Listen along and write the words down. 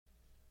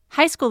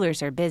High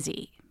schoolers are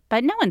busy,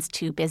 but no one's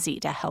too busy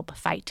to help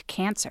fight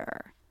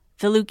cancer.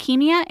 The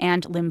Leukemia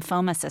and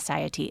Lymphoma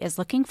Society is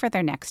looking for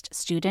their next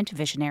Student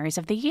Visionaries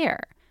of the Year.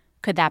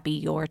 Could that be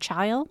your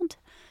child?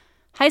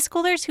 High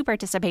schoolers who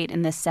participate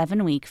in this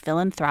 7-week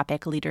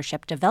philanthropic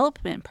leadership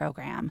development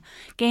program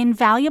gain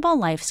valuable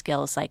life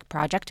skills like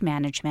project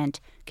management,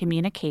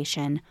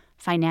 communication,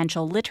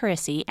 financial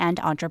literacy, and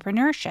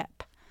entrepreneurship.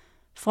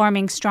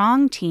 Forming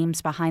strong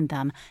teams behind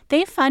them,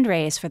 they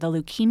fundraise for the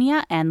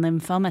Leukemia and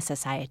Lymphoma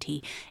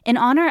Society in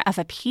honor of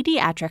a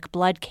pediatric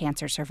blood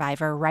cancer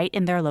survivor right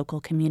in their local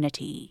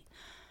community.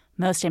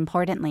 Most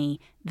importantly,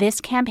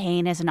 this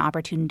campaign is an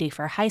opportunity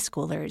for high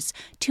schoolers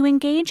to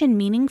engage in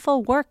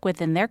meaningful work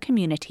within their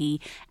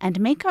community and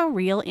make a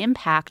real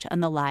impact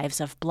on the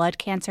lives of blood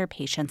cancer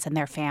patients and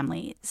their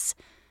families.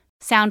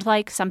 Sound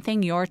like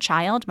something your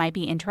child might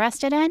be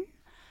interested in?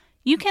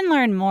 You can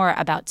learn more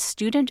about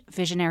Student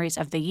Visionaries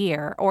of the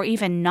Year or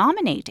even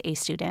nominate a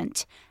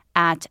student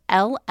at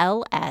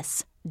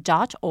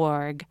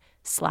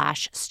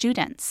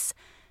lls.org/students.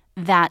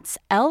 That's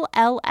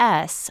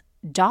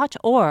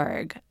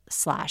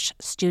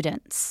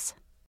lls.org/students.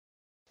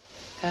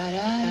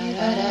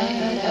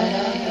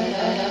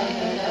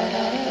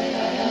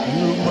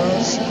 You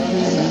must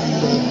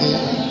remember,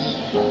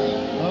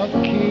 a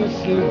kiss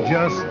is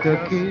just a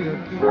kiss,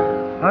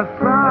 a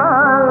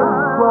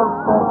smile was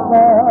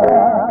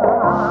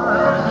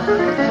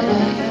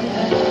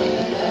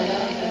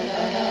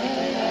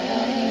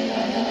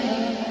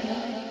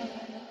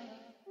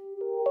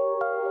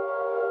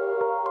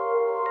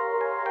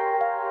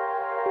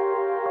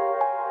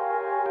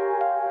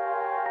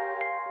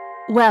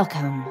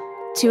Welcome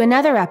to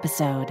another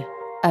episode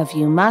of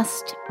You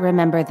Must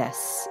Remember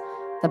This,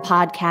 the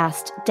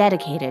podcast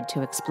dedicated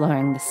to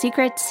exploring the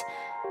secrets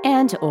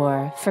and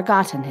or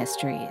forgotten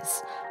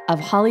histories of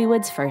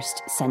Hollywood's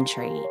first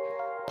century,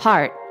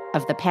 part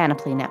of the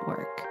Panoply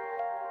Network.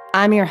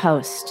 I'm your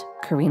host,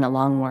 Karina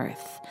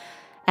Longworth,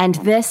 and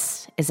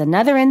this is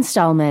another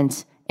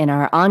installment in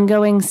our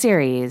ongoing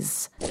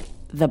series,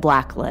 The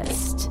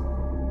Blacklist.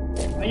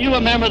 Are you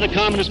a member of the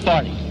Communist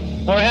Party?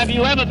 Or have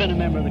you ever been a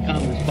member of the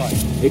Communist Party?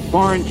 A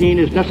quarantine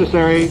is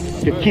necessary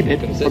to keep it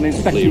from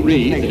infecting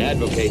read and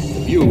advocate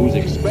the views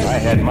expressed. I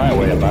had my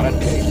way about it.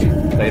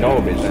 They'd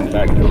all be sent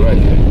back to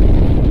Russia.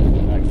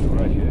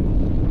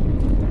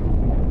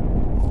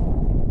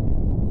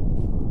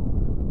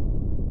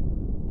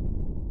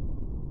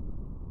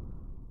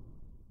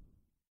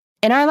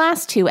 In our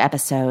last 2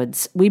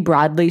 episodes, we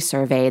broadly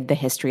surveyed the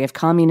history of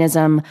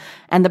communism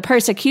and the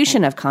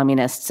persecution of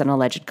communists and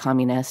alleged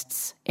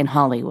communists in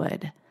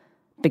Hollywood.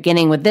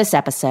 Beginning with this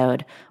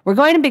episode, we're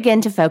going to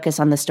begin to focus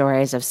on the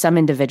stories of some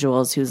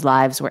individuals whose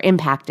lives were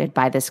impacted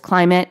by this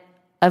climate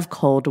of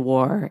Cold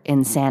War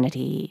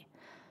insanity.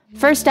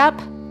 First up,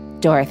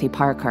 Dorothy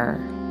Parker.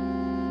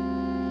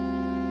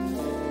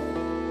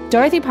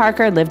 Dorothy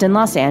Parker lived in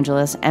Los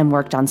Angeles and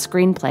worked on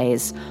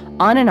screenplays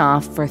on and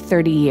off for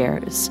 30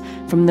 years,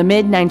 from the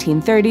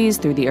mid-1930s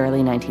through the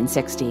early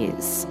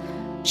 1960s.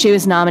 She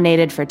was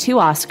nominated for 2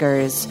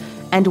 Oscars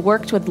and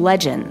worked with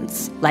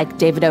legends like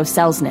David O.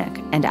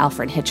 Selznick and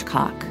Alfred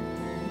Hitchcock.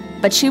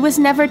 But she was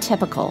never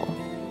typical.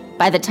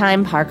 By the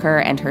time Parker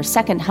and her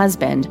second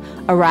husband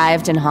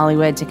arrived in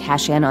Hollywood to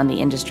cash in on the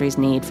industry's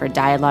need for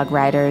dialogue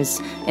writers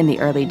in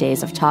the early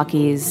days of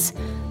talkies,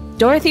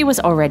 Dorothy was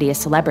already a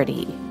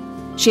celebrity.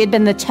 She had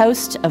been the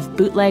toast of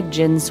bootleg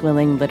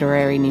gin-swilling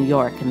literary New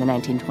York in the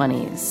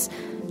 1920s.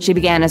 She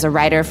began as a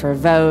writer for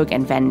Vogue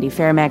and Vanity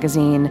Fair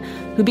magazine,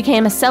 who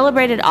became a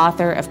celebrated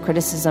author of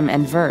criticism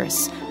and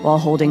verse while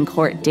holding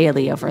court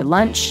daily over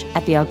lunch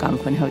at the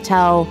Algonquin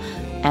Hotel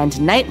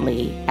and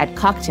nightly at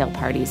cocktail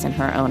parties in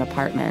her own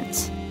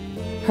apartment.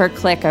 Her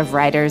clique of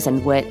writers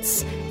and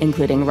wits,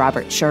 including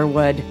Robert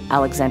Sherwood,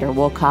 Alexander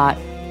Woollcott,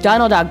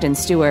 Donald Ogden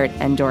Stewart,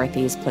 and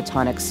Dorothy's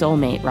platonic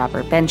soulmate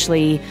Robert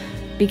Benchley,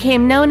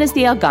 became known as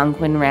the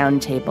Algonquin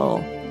Round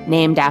Table,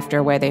 named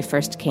after where they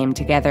first came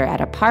together at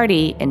a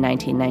party in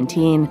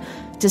 1919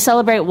 to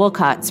celebrate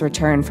Woollcott's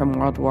return from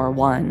World War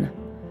I.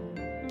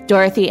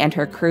 Dorothy and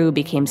her crew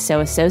became so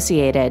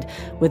associated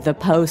with the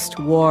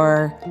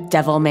post-war,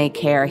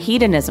 devil-may-care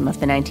hedonism of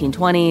the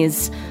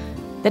 1920s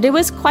that it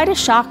was quite a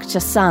shock to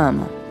some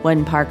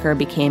when Parker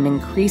became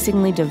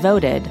increasingly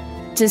devoted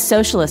to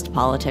socialist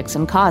politics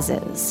and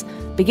causes,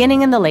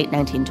 beginning in the late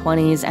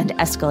 1920s and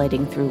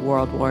escalating through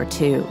World War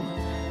II.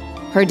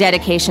 Her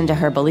dedication to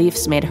her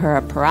beliefs made her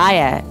a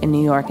pariah in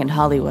New York and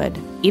Hollywood,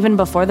 even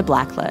before the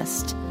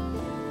Blacklist.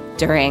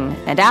 During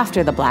and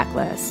after the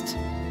Blacklist,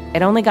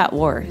 it only got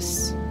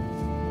worse.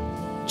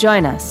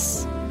 Join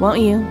us, won't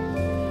you,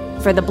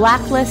 for the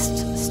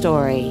Blacklist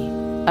story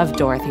of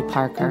Dorothy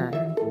Parker.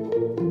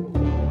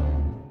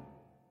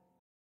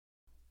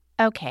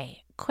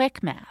 Okay,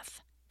 quick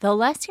math. The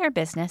less your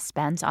business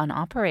spends on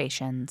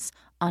operations,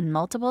 on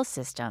multiple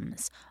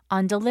systems,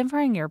 on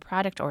delivering your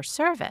product or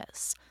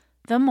service,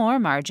 the more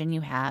margin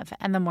you have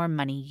and the more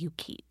money you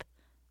keep.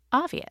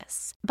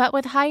 Obvious. But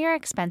with higher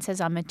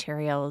expenses on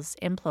materials,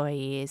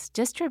 employees,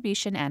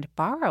 distribution, and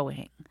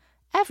borrowing,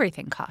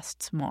 everything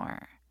costs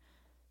more.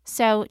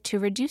 So, to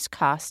reduce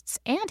costs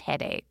and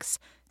headaches,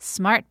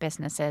 smart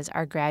businesses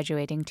are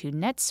graduating to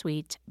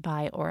NetSuite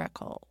by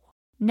Oracle.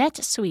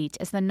 NetSuite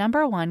is the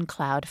 #1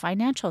 cloud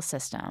financial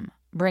system,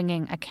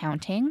 bringing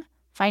accounting,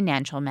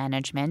 financial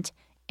management,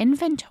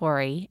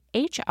 inventory,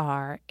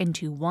 HR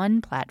into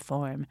one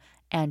platform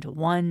and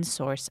one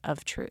source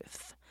of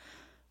truth.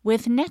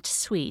 With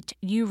NetSuite,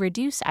 you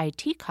reduce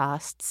IT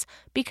costs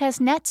because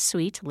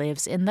NetSuite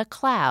lives in the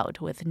cloud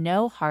with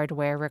no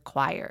hardware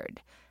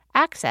required,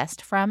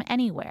 accessed from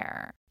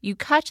anywhere. You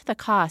cut the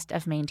cost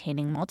of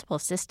maintaining multiple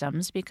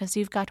systems because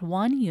you've got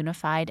one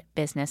unified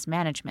business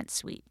management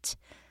suite.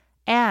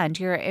 And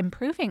you're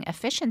improving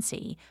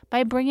efficiency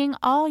by bringing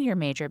all your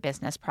major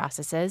business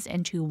processes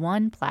into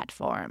one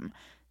platform,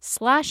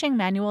 slashing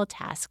manual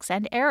tasks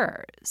and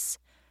errors.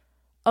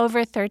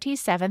 Over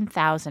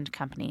 37,000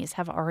 companies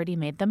have already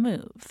made the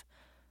move.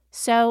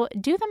 So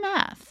do the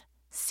math.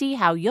 See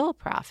how you'll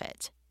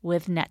profit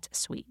with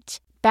NetSuite.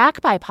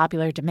 Backed by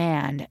popular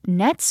demand,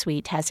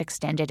 NetSuite has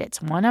extended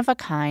its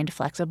one-of-a-kind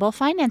flexible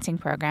financing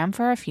program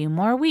for a few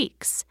more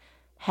weeks.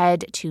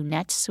 Head to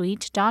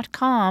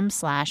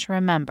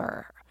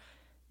netsuite.com/remember.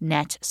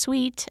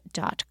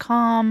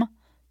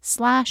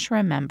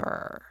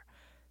 netsuite.com/remember.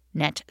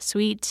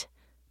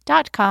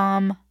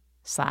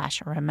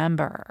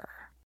 netsuite.com/remember.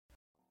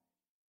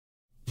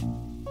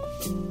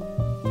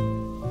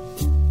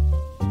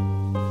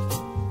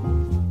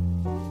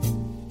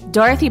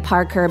 Dorothy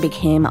Parker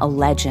became a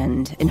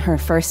legend in her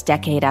first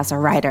decade as a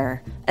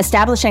writer,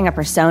 establishing a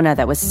persona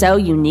that was so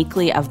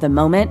uniquely of the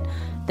moment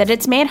that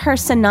it's made her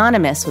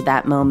synonymous with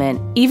that moment,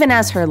 even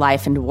as her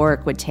life and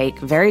work would take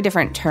very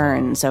different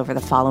turns over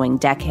the following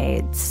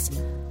decades.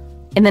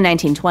 In the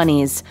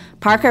 1920s,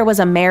 Parker was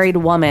a married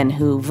woman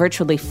who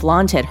virtually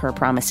flaunted her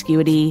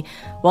promiscuity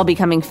while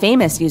becoming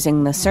famous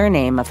using the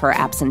surname of her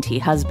absentee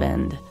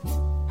husband.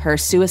 Her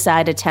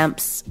suicide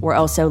attempts were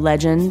also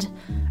legend.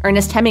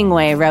 Ernest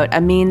Hemingway wrote a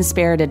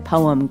mean-spirited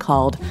poem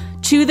called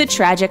To the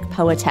Tragic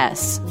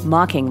Poetess,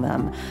 mocking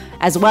them,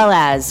 as well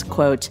as,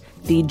 quote,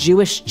 the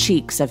Jewish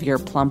cheeks of your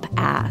plump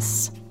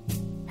ass.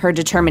 Her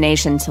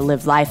determination to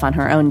live life on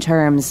her own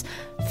terms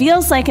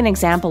feels like an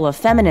example of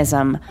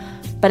feminism,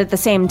 but at the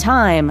same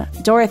time,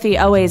 Dorothy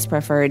always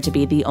preferred to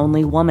be the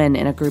only woman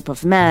in a group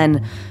of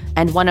men,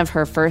 and one of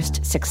her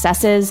first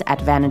successes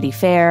at Vanity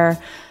Fair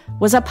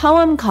was a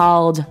poem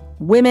called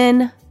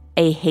Women,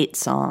 a Hate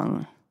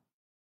Song.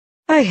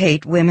 I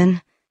hate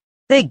women.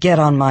 They get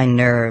on my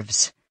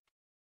nerves.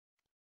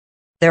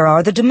 There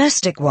are the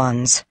domestic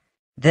ones.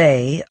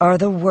 They are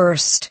the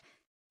worst.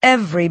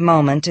 Every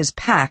moment is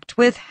packed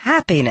with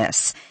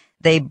happiness.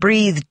 They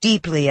breathe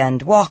deeply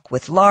and walk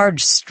with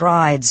large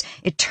strides,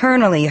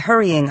 eternally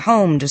hurrying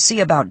home to see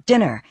about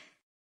dinner.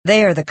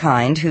 They are the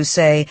kind who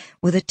say,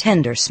 with a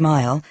tender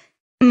smile,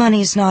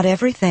 "Money's not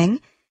everything."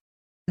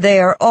 They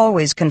are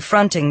always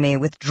confronting me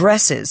with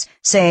dresses,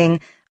 saying,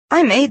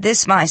 "I made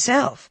this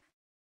myself."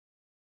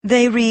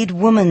 They read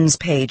woman's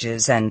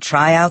pages and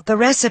try out the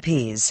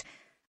recipes.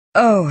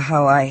 Oh,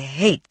 how I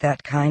hate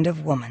that kind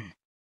of woman.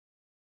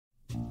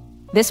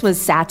 This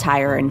was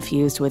satire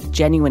infused with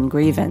genuine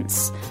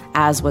grievance,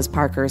 as was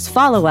Parker's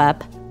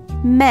follow-up,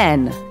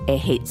 Men, a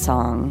Hate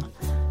Song.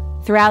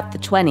 Throughout the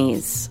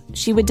 20s,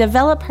 she would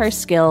develop her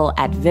skill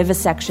at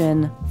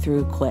vivisection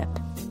through quip.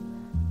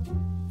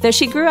 Though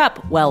she grew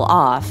up well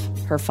off,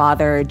 her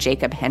father,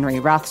 Jacob Henry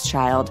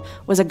Rothschild,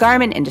 was a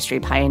garment industry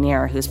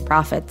pioneer whose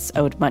profits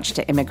owed much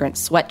to immigrant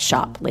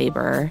sweatshop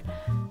labor.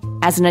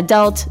 As an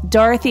adult,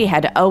 Dorothy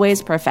had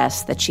always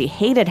professed that she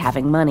hated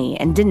having money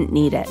and didn't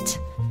need it.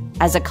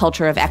 As a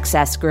culture of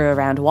excess grew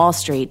around Wall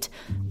Street,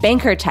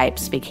 banker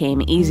types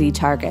became easy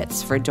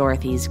targets for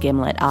Dorothy's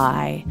gimlet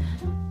eye.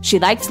 She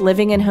liked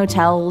living in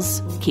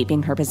hotels,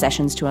 keeping her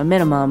possessions to a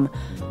minimum.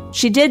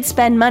 She did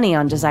spend money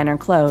on designer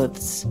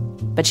clothes,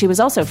 but she was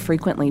also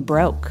frequently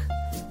broke.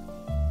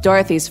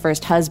 Dorothy's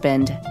first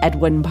husband,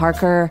 Edwin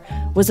Parker,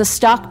 was a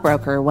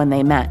stockbroker when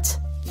they met,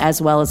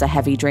 as well as a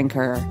heavy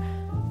drinker.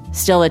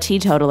 Still a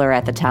teetotaler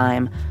at the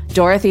time,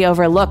 Dorothy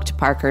overlooked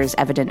Parker's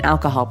evident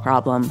alcohol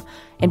problem,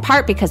 in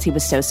part because he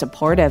was so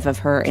supportive of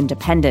her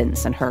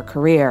independence and her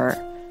career.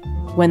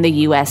 When the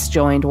U.S.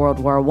 joined World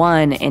War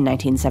I in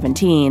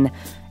 1917,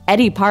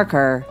 Eddie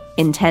Parker,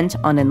 intent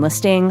on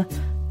enlisting,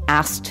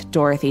 asked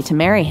Dorothy to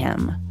marry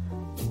him.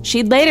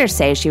 She'd later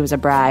say she was a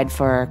bride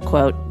for,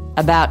 quote,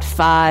 about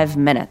 5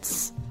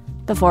 minutes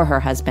before her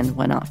husband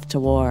went off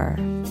to war.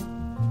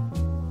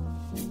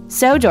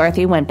 So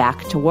Dorothy went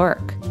back to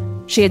work.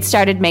 She had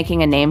started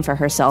making a name for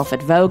herself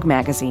at Vogue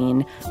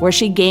magazine, where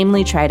she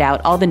gamely tried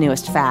out all the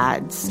newest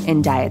fads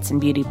in diets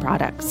and beauty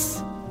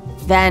products.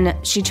 Then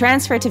she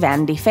transferred to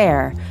Vanity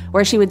Fair,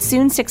 where she would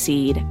soon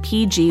succeed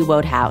P.G.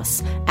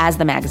 Wodehouse as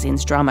the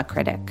magazine's drama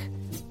critic.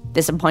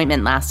 This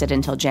appointment lasted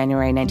until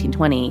January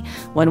 1920,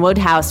 when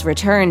Wodehouse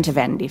returned to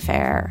Vanity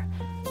Fair.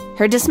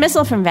 Her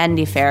dismissal from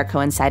Vanity Fair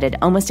coincided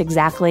almost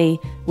exactly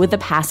with the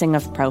passing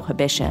of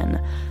Prohibition,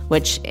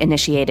 which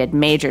initiated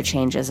major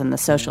changes in the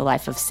social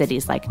life of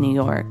cities like New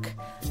York.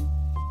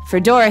 For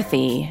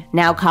Dorothy,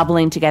 now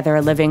cobbling together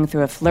a living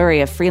through a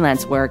flurry of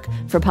freelance work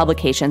for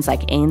publications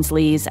like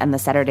Ainsley's and the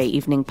Saturday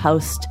Evening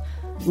Post,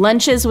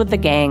 lunches with the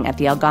gang at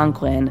the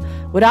Algonquin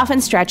would often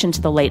stretch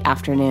into the late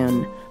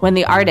afternoon, when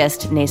the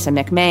artist, Nasa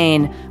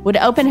McMain, would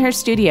open her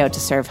studio to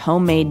serve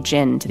homemade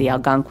gin to the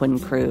Algonquin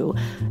crew,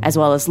 as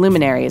well as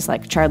luminaries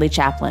like Charlie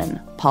Chaplin,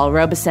 Paul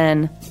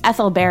Robeson,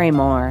 Ethel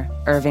Barrymore,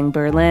 Irving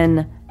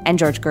Berlin, and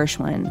George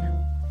Gershwin.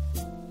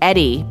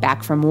 Eddie,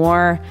 back from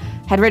war,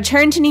 had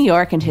returned to New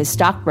York in his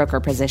stockbroker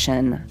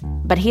position,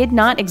 but he had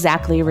not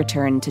exactly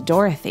returned to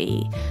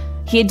Dorothy.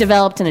 He had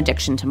developed an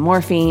addiction to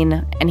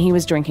morphine, and he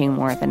was drinking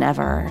more than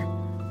ever.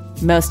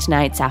 Most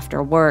nights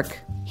after work,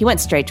 he went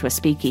straight to a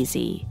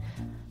speakeasy.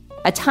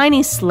 A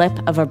tiny slip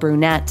of a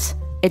brunette,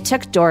 it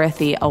took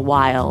Dorothy a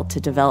while to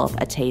develop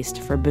a taste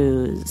for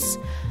booze.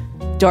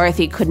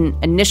 Dorothy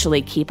couldn't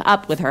initially keep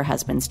up with her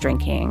husband's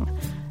drinking,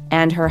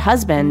 and her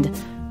husband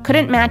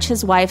couldn't match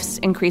his wife's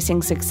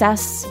increasing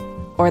success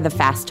or the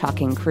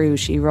fast-talking crew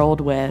she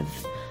rolled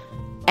with.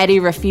 Eddie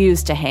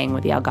refused to hang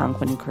with the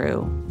Algonquin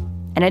crew,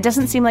 and it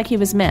doesn't seem like he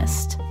was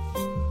missed.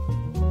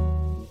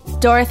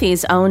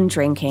 Dorothy's own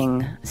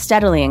drinking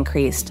steadily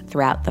increased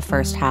throughout the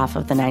first half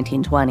of the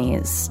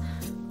 1920s.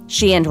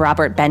 She and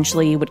Robert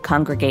Benchley would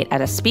congregate at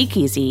a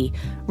speakeasy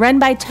run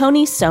by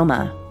Tony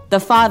Soma, the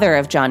father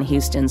of John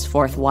Huston's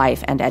fourth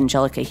wife and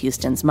Angelica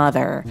Huston's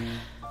mother.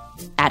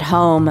 At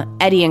home,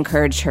 Eddie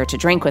encouraged her to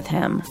drink with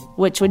him,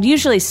 which would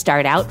usually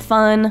start out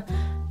fun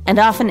and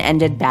often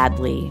ended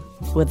badly,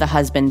 with the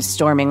husband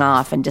storming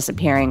off and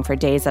disappearing for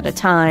days at a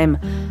time,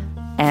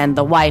 and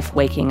the wife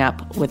waking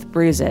up with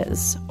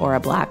bruises or a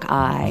black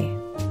eye.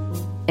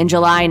 In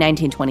July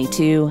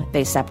 1922,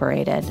 they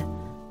separated.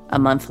 A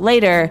month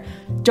later,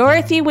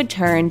 Dorothy would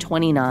turn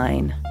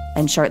 29,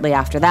 and shortly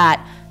after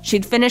that,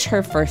 she'd finish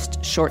her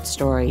first short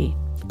story,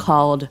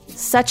 called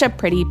Such a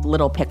Pretty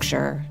Little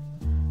Picture.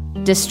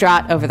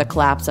 Distraught over the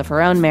collapse of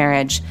her own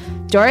marriage,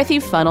 Dorothy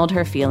funneled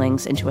her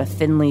feelings into a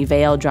thinly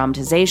veiled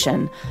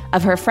dramatization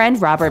of her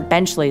friend Robert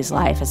Benchley's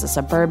life as a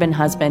suburban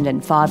husband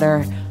and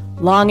father,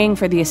 longing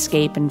for the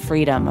escape and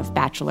freedom of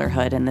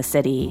bachelorhood in the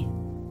city.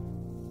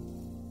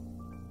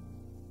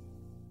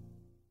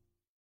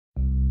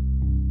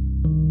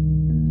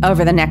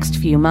 Over the next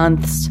few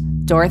months,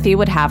 Dorothy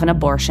would have an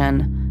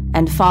abortion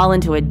and fall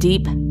into a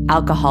deep,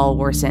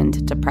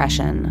 alcohol-worsened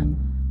depression.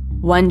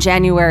 One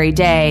January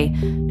day,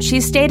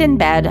 she stayed in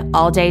bed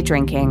all day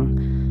drinking,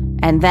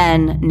 and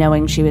then,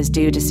 knowing she was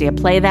due to see a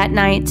play that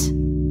night,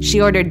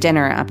 she ordered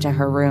dinner up to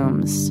her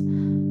rooms.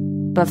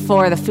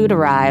 Before the food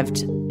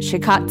arrived, she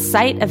caught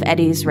sight of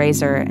Eddie's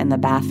razor in the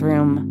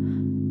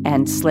bathroom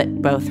and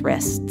slit both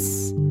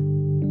wrists.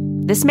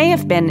 This may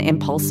have been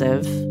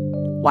impulsive.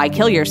 Why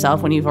kill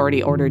yourself when you've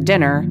already ordered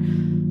dinner?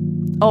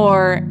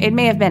 Or it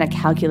may have been a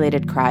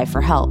calculated cry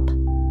for help.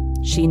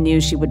 She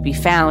knew she would be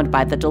found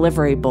by the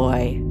delivery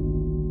boy.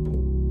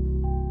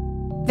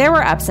 There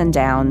were ups and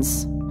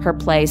downs. Her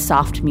play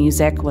Soft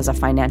Music was a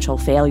financial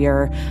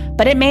failure,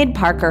 but it made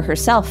Parker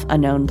herself a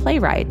known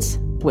playwright,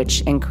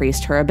 which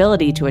increased her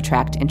ability to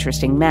attract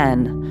interesting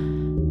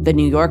men. The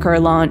New Yorker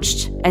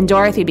launched, and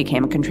Dorothy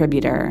became a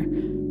contributor.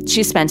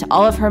 She spent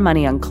all of her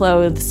money on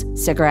clothes,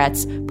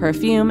 cigarettes,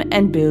 perfume,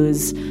 and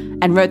booze,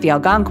 and wrote the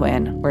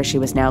Algonquin, where she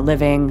was now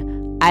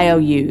living,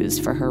 IOUs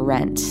for her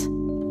rent.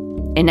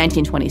 In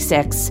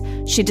 1926,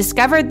 she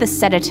discovered the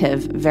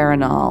sedative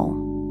Veronal,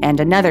 and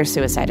another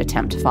suicide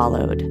attempt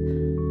followed.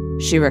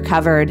 She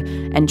recovered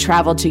and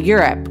traveled to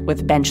Europe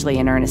with Benchley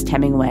and Ernest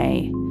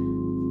Hemingway.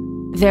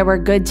 There were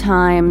good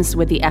times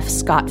with the F.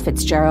 Scott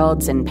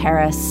Fitzgeralds in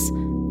Paris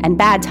and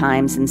bad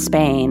times in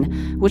Spain,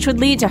 which would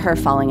lead to her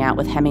falling out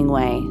with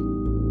Hemingway.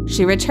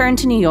 She returned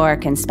to New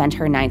York and spent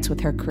her nights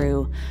with her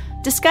crew,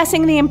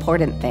 discussing the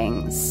important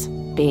things,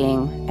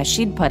 being, as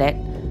she'd put it,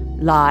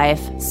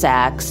 life,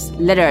 sex,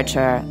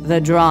 literature, the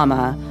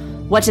drama,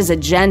 what is a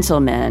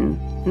gentleman,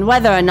 and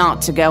whether or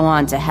not to go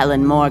on to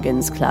Helen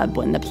Morgan's club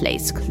when the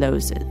place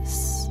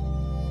closes.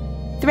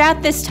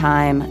 Throughout this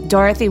time,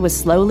 Dorothy was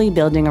slowly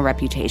building a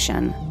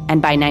reputation,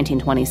 and by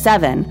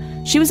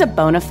 1927, she was a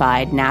bona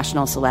fide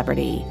national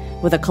celebrity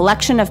with a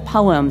collection of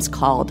poems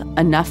called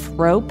Enough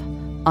Rope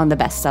on the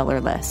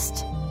bestseller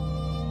list.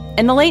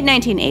 In the late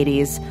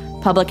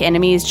 1980s, Public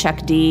Enemy's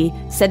Chuck D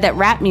said that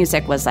rap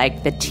music was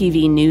like the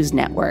TV news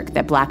network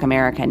that Black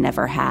America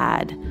never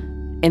had.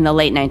 In the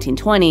late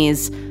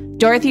 1920s,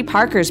 Dorothy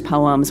Parker's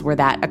poems were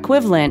that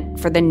equivalent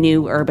for the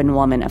new urban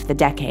woman of the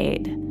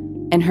decade.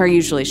 In her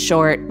usually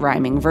short,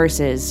 rhyming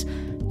verses,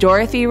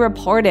 Dorothy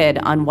reported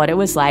on what it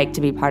was like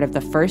to be part of the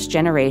first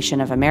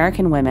generation of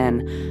American women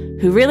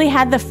who really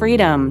had the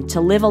freedom to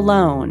live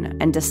alone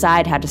and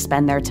decide how to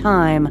spend their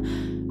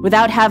time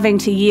without having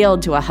to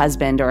yield to a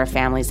husband or a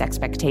family's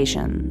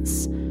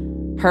expectations.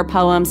 Her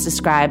poems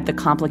described the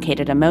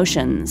complicated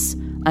emotions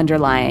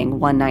underlying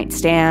one-night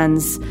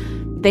stands.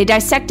 They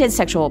dissected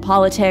sexual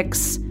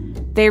politics.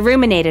 They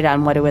ruminated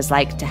on what it was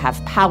like to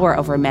have power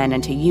over men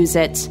and to use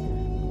it,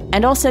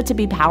 and also to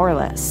be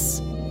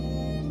powerless.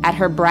 At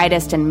her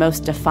brightest and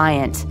most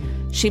defiant,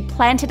 she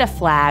planted a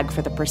flag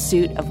for the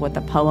pursuit of what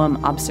the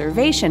poem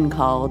Observation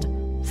called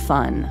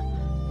fun,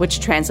 which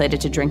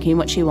translated to drinking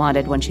what she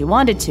wanted when she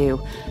wanted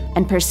to,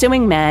 and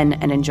pursuing men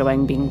and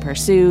enjoying being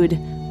pursued,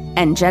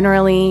 and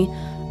generally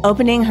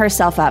opening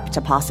herself up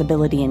to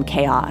possibility and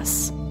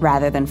chaos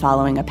rather than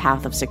following a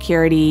path of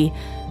security,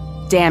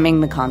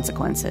 damning the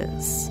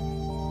consequences.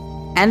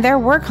 And there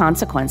were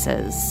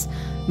consequences.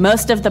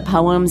 Most of the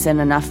poems in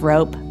Enough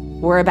Rope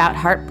were about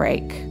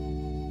heartbreak.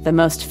 The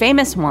most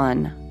famous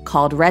one,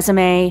 called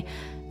Resume,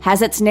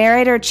 has its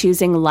narrator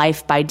choosing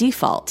life by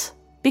default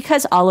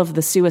because all of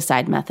the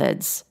suicide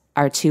methods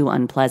are too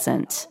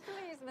unpleasant.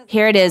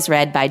 Here it is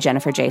read by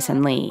Jennifer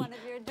Jason Leigh,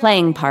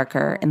 playing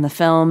Parker in the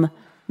film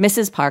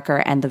Mrs.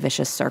 Parker and the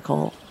Vicious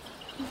Circle.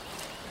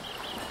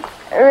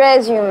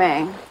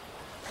 Resume.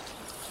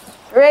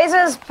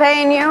 Razors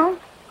pain you,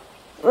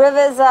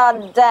 rivers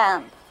are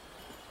damp,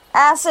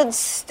 acids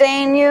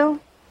stain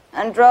you,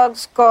 and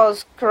drugs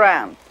cause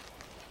cramp.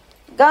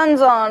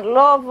 Guns aren't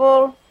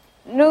lawful,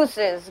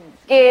 nooses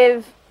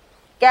give,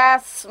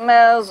 gas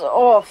smells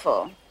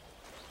awful.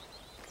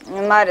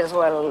 You might as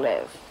well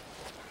live.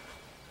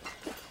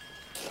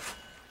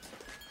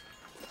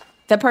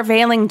 The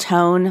prevailing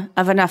tone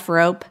of Enough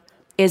Rope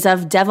is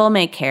of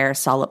devil-may-care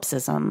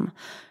solipsism.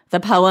 The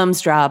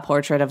poems draw a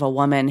portrait of a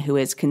woman who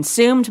is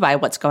consumed by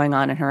what's going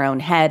on in her own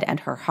head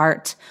and her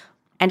heart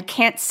and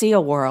can't see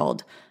a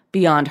world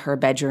beyond her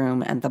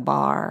bedroom and the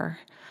bar.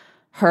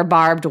 Her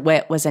barbed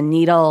wit was a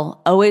needle,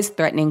 always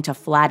threatening to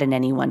flatten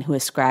anyone who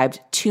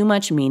ascribed too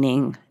much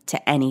meaning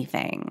to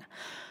anything.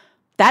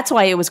 That's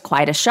why it was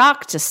quite a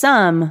shock to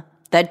some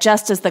that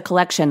just as the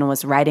collection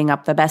was riding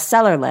up the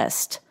bestseller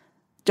list,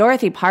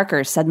 Dorothy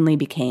Parker suddenly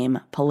became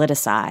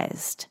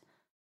politicized.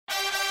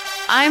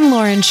 I'm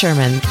Lauren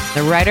Sherman,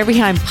 the writer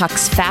behind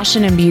Puck's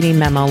Fashion and Beauty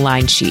Memo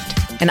line sheet,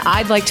 and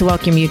I'd like to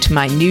welcome you to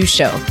my new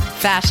show,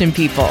 Fashion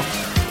People.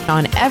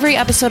 On every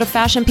episode of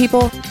Fashion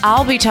People,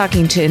 I'll be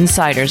talking to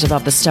insiders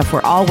about the stuff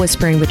we're all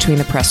whispering between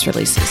the press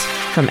releases,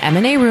 from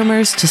M&A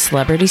rumors to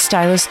celebrity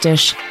stylist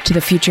dish to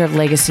the future of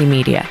legacy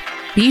media.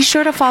 Be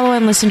sure to follow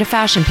and listen to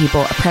Fashion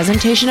People, a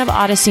presentation of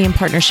Odyssey in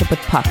partnership with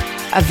Puck,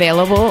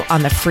 available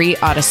on the free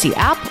Odyssey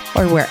app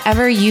or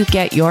wherever you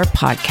get your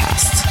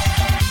podcasts.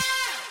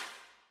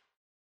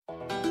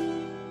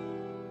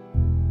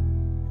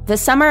 The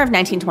summer of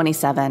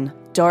 1927,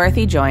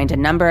 Dorothy joined a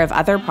number of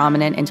other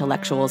prominent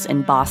intellectuals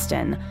in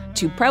Boston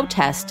to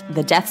protest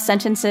the death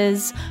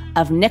sentences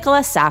of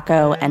Nicola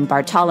Sacco and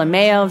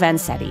Bartolomeo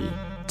Vanzetti,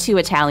 two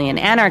Italian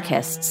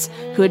anarchists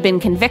who had been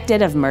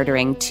convicted of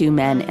murdering two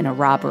men in a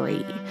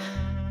robbery.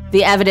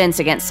 The evidence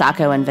against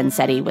Sacco and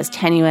Vanzetti was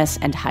tenuous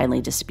and highly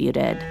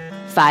disputed.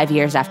 5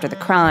 years after the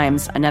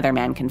crimes, another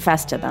man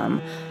confessed to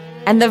them,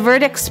 and the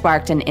verdict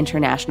sparked an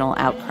international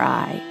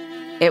outcry.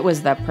 It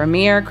was the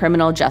premier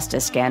criminal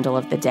justice scandal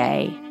of the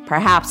day,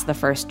 perhaps the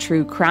first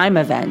true crime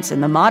event in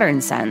the modern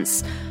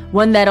sense,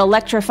 one that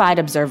electrified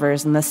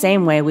observers in the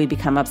same way we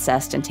become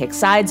obsessed and take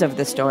sides over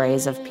the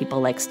stories of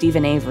people like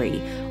Stephen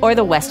Avery or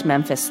the West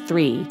Memphis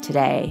Three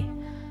today.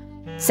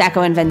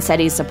 Sacco and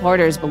Vanzetti's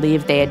supporters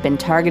believed they had been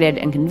targeted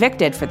and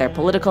convicted for their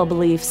political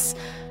beliefs,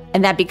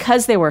 and that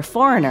because they were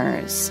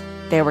foreigners,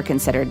 they were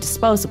considered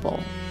disposable,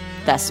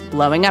 thus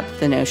blowing up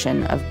the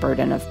notion of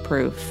burden of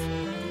proof.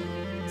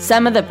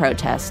 Some of the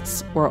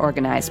protests were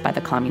organized by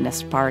the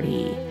Communist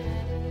Party.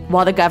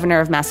 While the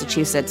governor of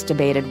Massachusetts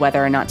debated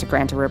whether or not to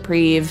grant a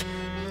reprieve,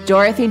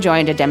 Dorothy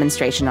joined a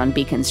demonstration on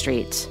Beacon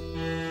Street.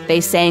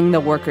 They sang the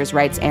workers'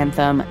 rights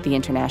anthem, the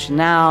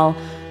Internationale,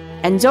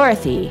 and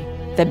Dorothy,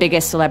 the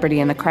biggest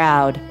celebrity in the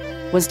crowd,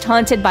 was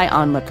taunted by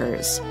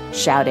onlookers,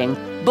 shouting,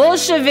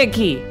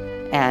 "Bolsheviki!"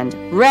 and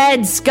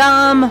 "Red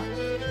scum!"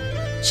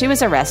 She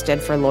was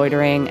arrested for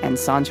loitering and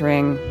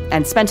sauntering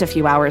and spent a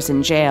few hours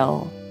in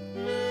jail.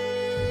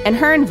 And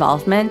her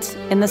involvement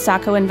in the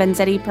Sacco and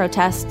Vanzetti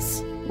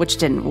protests, which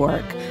didn't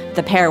work,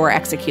 the pair were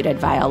executed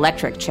via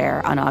electric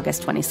chair on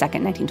August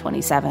 22nd,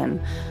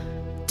 1927.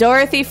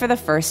 Dorothy, for the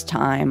first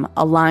time,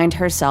 aligned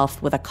herself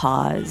with a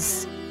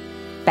cause.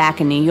 Back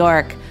in New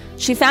York,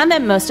 she found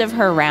that most of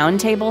her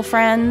roundtable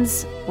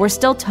friends were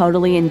still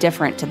totally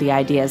indifferent to the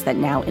ideas that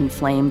now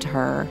inflamed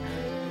her.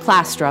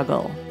 Class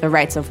struggle, the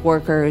rights of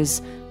workers,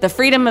 the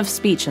freedom of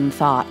speech and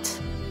thought.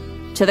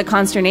 To the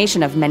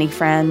consternation of many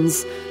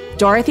friends,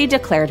 Dorothy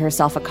declared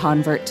herself a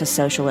convert to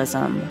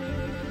socialism.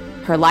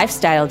 Her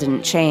lifestyle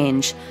didn't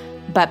change,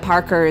 but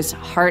Parker's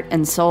heart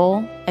and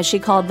soul, as she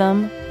called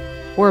them,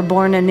 were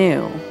born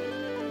anew.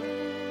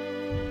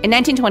 In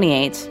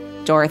 1928,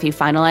 Dorothy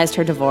finalized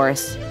her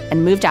divorce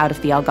and moved out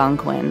of the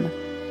Algonquin.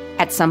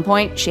 At some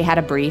point, she had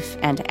a brief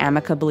and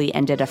amicably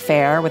ended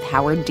affair with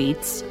Howard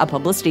Dietz, a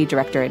publicity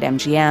director at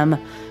MGM,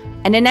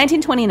 and in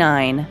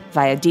 1929,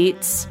 via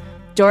Dietz,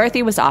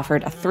 Dorothy was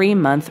offered a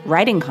 3-month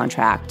writing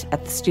contract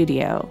at the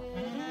studio.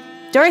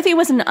 Dorothy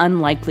was an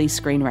unlikely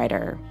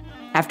screenwriter.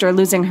 After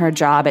losing her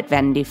job at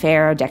Vanity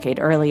Fair a decade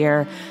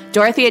earlier,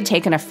 Dorothy had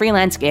taken a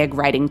freelance gig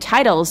writing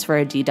titles for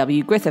a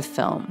D.W. Griffith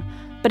film,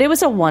 but it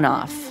was a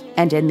one-off,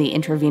 and in the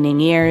intervening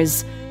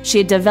years, she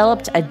had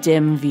developed a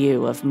dim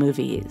view of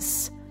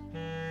movies.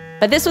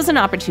 But this was an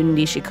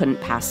opportunity she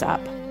couldn't pass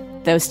up.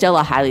 Though still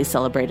a highly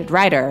celebrated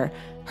writer,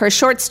 her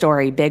short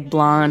story, Big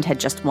Blonde, had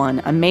just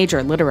won a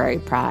major literary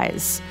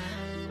prize.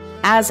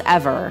 As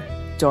ever,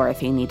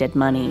 Dorothy needed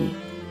money.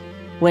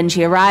 When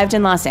she arrived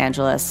in Los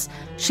Angeles,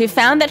 she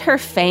found that her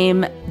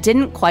fame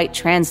didn't quite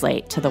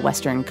translate to the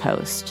Western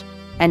Coast,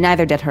 and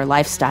neither did her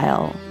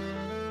lifestyle.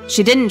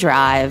 She didn't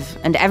drive,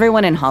 and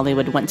everyone in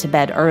Hollywood went to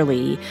bed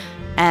early,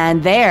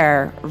 and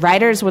there,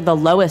 writers were the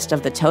lowest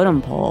of the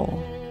totem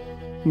pole.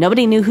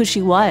 Nobody knew who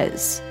she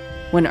was.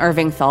 When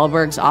Irving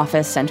Thalberg's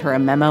office sent her a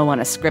memo on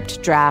a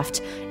script draft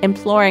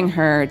imploring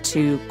her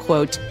to,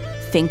 quote,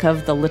 think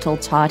of the little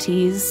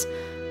totties,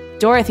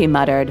 Dorothy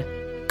muttered,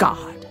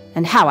 God,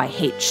 and how I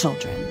hate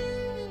children.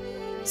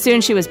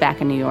 Soon she was back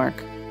in New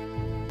York,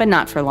 but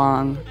not for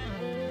long.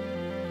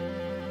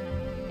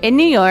 In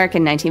New York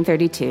in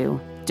 1932,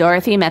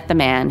 Dorothy met the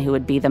man who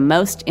would be the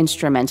most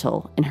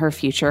instrumental in her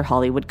future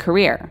Hollywood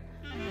career,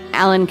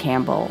 Alan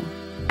Campbell.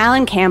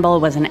 Alan Campbell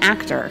was an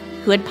actor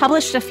who had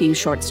published a few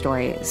short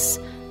stories.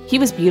 He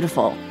was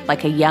beautiful,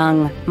 like a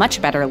young,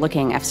 much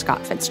better-looking F.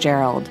 Scott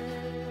Fitzgerald.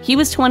 He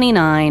was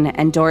 29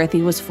 and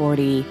Dorothy was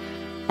 40,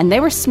 and they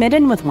were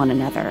smitten with one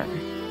another.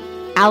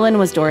 Alan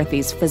was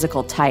Dorothy's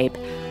physical type,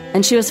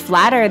 and she was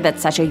flattered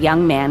that such a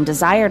young man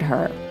desired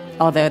her,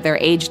 although their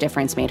age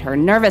difference made her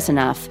nervous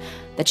enough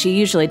that she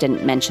usually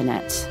didn't mention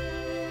it.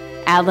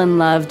 Alan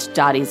loved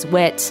Dottie's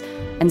wit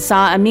and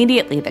saw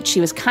immediately that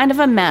she was kind of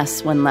a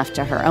mess when left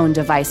to her own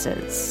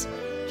devices.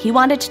 He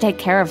wanted to take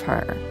care of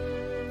her.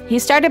 He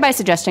started by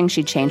suggesting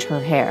she change her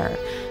hair,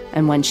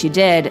 and when she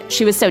did,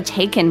 she was so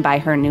taken by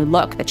her new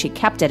look that she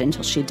kept it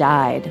until she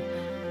died.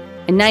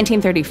 In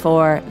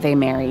 1934, they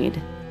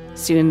married.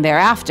 Soon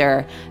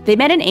thereafter, they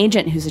met an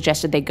agent who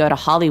suggested they go to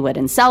Hollywood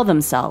and sell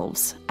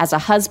themselves as a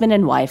husband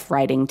and wife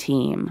writing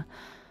team.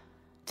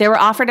 They were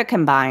offered a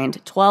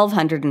combined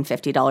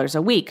 $1,250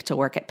 a week to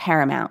work at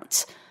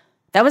Paramount.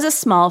 That was a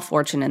small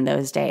fortune in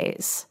those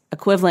days,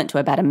 equivalent to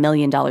about $1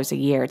 million a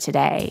year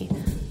today.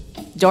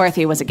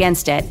 Dorothy was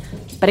against it,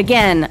 but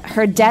again,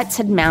 her debts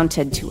had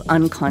mounted to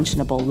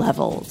unconscionable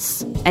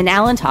levels, and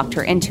Alan talked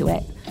her into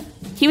it.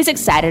 He was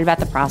excited about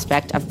the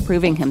prospect of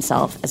proving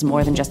himself as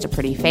more than just a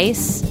pretty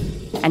face,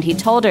 and he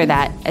told her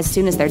that as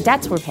soon as their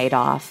debts were paid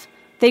off,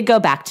 they'd go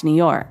back to New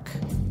York.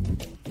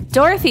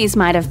 Dorothy's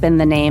might have been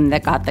the name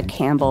that got the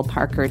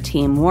Campbell-Parker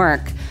team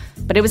work,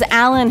 but it was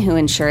Alan who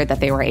ensured that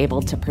they were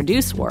able to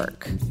produce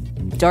work.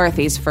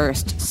 Dorothy's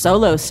first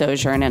solo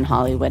sojourn in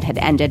Hollywood had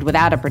ended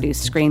without a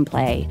produced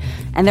screenplay,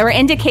 and there were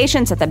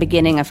indications at the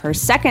beginning of her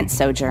second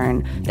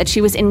sojourn that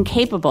she was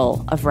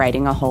incapable of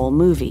writing a whole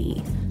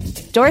movie.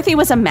 Dorothy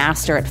was a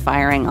master at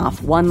firing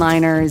off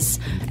one-liners,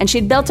 and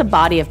she'd built a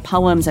body of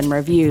poems and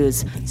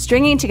reviews,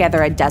 stringing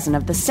together a dozen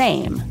of the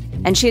same.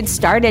 And she had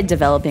started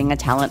developing a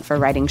talent for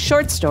writing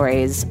short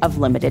stories of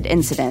limited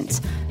incident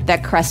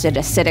that crusted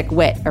acidic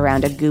wit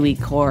around a gooey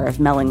core of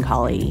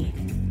melancholy.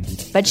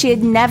 But she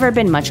had never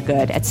been much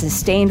good at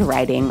sustained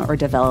writing or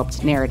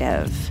developed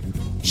narrative.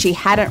 She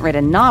hadn't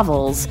written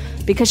novels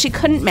because she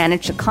couldn't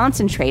manage to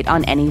concentrate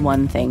on any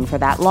one thing for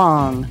that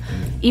long.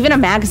 Even a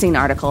magazine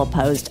article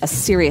posed a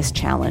serious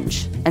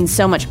challenge, and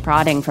so much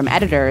prodding from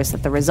editors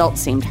that the results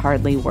seemed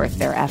hardly worth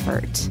their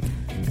effort.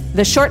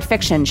 The short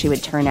fiction she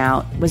would turn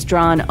out was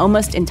drawn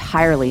almost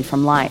entirely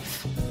from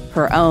life,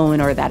 her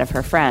own or that of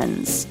her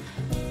friends.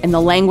 In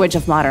the language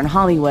of modern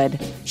Hollywood,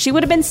 she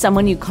would have been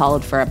someone you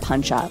called for a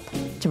punch-up,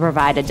 to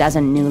provide a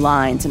dozen new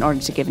lines in order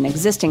to give an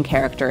existing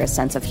character a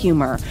sense of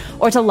humor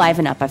or to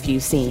liven up a few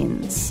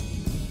scenes.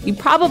 You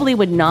probably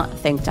would not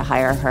think to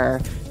hire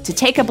her to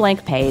take a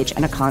blank page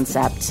and a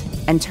concept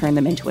and turn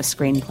them into a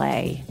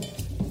screenplay.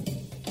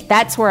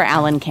 That's where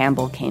Alan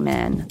Campbell came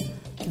in.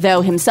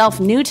 Though himself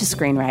new to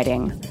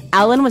screenwriting,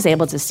 Alan was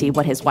able to see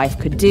what his wife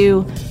could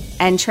do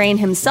and train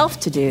himself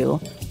to do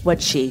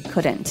what she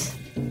couldn't.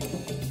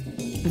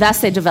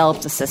 Thus, they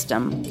developed a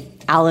system.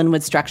 Alan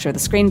would structure the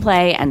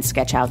screenplay and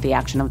sketch out the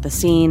action of the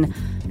scene,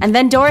 and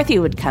then Dorothy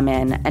would come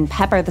in and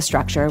pepper the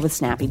structure with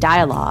snappy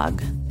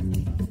dialogue.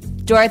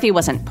 Dorothy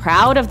wasn't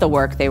proud of the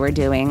work they were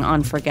doing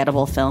on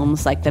forgettable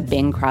films like the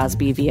Bing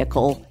Crosby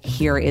vehicle,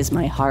 Here Is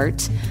My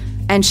Heart,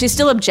 and she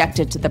still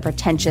objected to the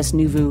pretentious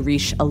nouveau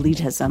riche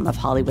elitism of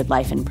Hollywood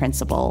life in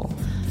principle.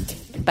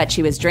 But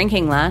she was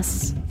drinking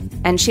less,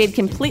 and she had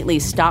completely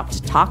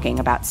stopped talking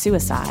about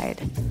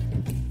suicide.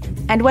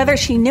 And whether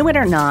she knew it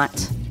or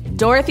not,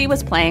 Dorothy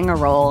was playing a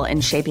role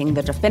in shaping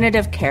the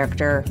definitive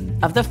character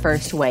of the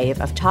first wave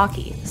of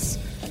talkies.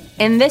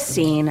 In this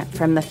scene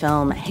from the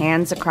film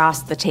Hands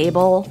Across the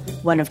Table,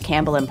 one of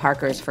Campbell and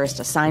Parker's first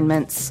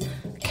assignments,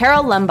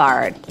 Carol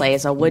Lombard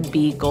plays a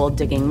would-be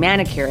gold-digging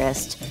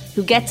manicurist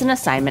who gets an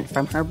assignment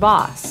from her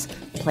boss,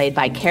 played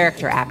by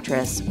character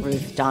actress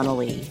Ruth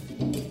Donnelly.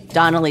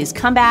 Donnelly's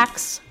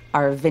comebacks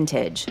are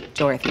vintage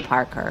Dorothy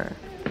Parker.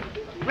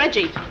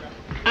 Reggie,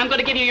 I'm going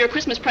to give you your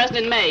Christmas present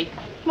in May.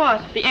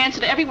 What? The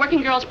answer to every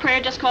working girl's prayer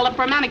just called up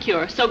for a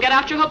manicure. So get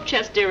out your hope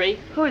chest, dearie.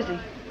 Who is he?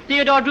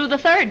 Theodore Drew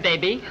III,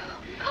 baby.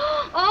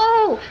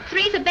 Oh,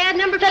 3's a bad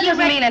number for you. That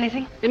doesn't mean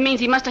anything. It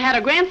means he must have had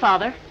a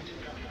grandfather.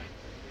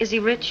 Is he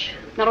rich?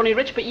 Not only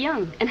rich, but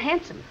young and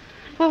handsome.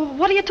 Well,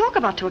 what do you talk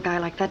about to a guy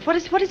like that? What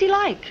is he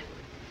like?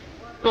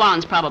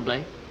 Blondes,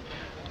 probably.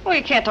 Well,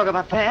 you can't talk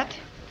about that.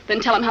 Then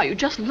tell him how you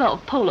just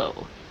love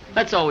polo.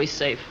 That's always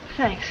safe.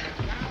 Thanks.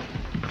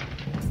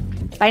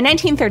 By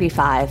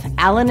 1935,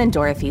 Alan and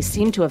Dorothy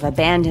seemed to have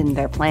abandoned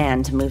their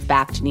plan to move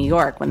back to New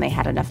York when they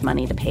had enough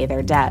money to pay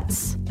their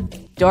debts.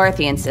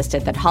 Dorothy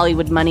insisted that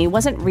Hollywood money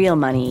wasn't real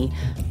money,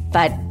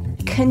 but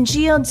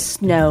congealed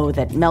snow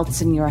that melts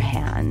in your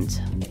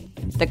hand.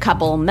 The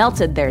couple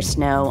melted their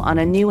snow on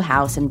a new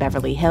house in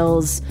Beverly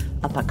Hills,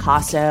 a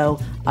Picasso,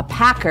 a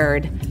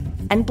Packard,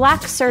 and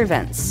black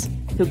servants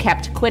who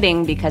kept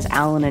quitting because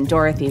Alan and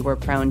Dorothy were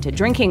prone to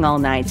drinking all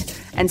night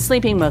and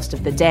sleeping most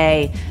of the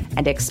day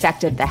and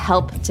expected the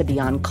help to be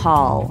on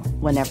call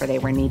whenever they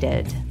were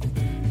needed.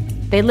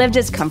 They lived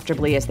as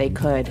comfortably as they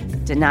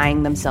could,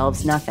 denying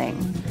themselves nothing.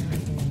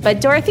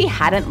 But Dorothy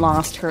hadn't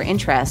lost her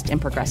interest in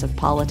progressive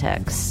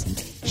politics.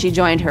 She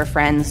joined her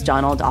friends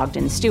Donald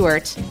Ogden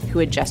Stewart, who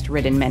had just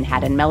written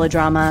Manhattan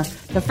Melodrama,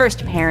 the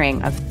first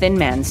pairing of Thin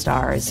Man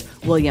stars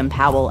William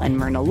Powell and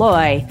Myrna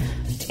Loy,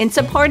 in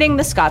supporting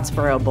the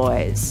Scottsboro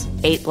Boys,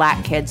 8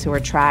 black kids who were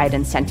tried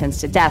and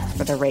sentenced to death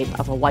for the rape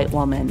of a white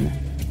woman.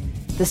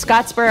 The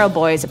Scottsboro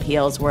Boys'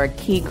 appeals were a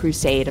key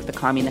crusade of the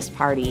Communist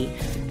Party,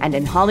 and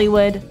in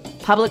Hollywood,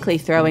 publicly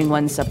throwing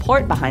one's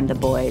support behind the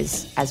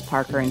boys, as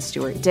Parker and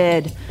Stewart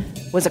did,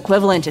 was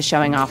equivalent to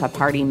showing off a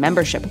party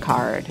membership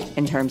card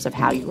in terms of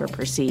how you were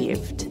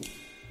perceived.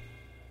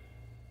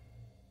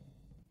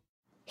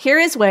 Here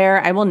is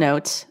where I will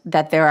note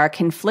that there are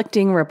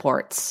conflicting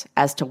reports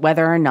as to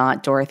whether or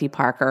not Dorothy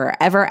Parker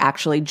ever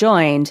actually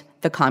joined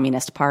the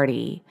Communist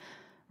Party.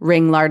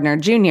 Ring Lardner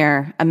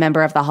Jr., a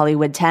member of the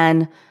Hollywood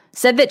 10,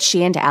 said that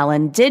she and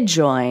Alan did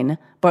join,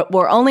 but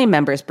were only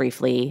members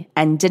briefly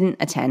and didn't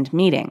attend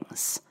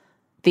meetings.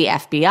 The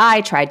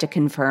FBI tried to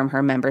confirm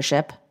her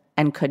membership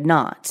and could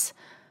not.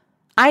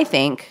 I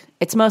think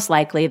it's most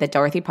likely that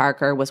Dorothy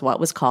Parker was what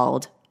was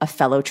called a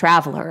fellow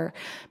traveler,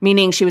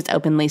 meaning she was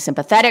openly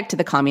sympathetic to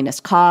the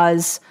communist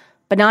cause,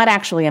 but not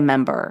actually a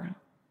member.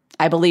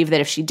 I believe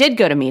that if she did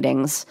go to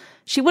meetings,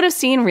 she would have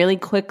seen really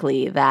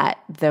quickly that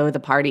though the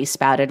party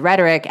spouted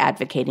rhetoric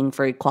advocating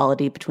for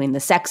equality between the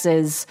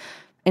sexes,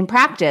 in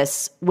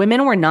practice,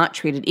 women were not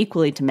treated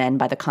equally to men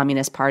by the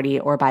Communist Party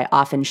or by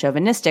often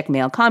chauvinistic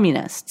male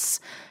communists,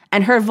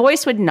 and her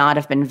voice would not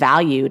have been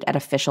valued at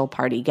official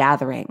party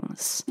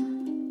gatherings.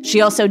 She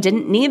also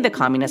didn't need the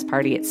Communist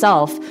Party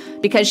itself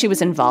because she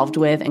was involved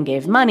with and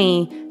gave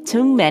money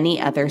to many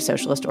other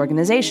socialist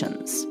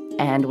organizations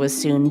and was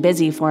soon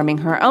busy forming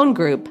her own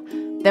group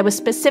that was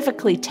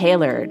specifically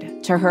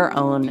tailored to her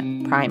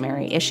own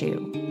primary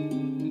issue.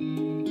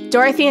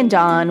 Dorothy and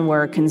Don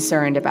were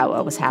concerned about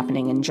what was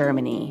happening in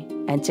Germany,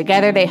 and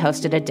together they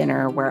hosted a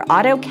dinner where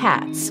Otto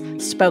Katz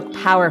spoke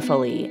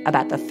powerfully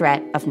about the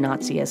threat of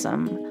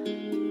Nazism.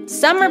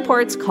 Some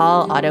reports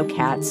call Otto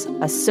Katz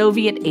a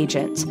Soviet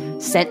agent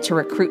sent to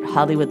recruit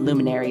Hollywood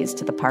luminaries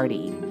to the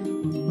party.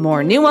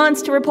 More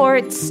nuanced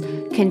reports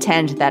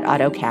contend that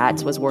Otto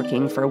Katz was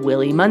working for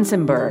Willy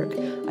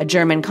Munzenberg, a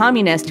German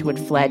communist who had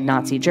fled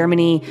Nazi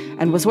Germany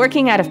and was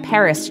working out of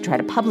Paris to try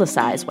to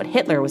publicize what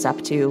Hitler was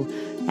up to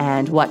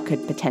and what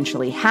could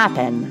potentially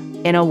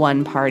happen in a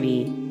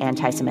one-party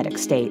anti-Semitic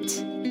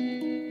state.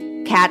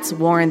 Katz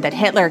warned that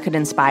Hitler could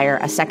inspire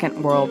a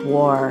Second World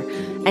War,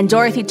 and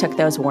Dorothy took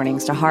those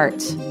warnings to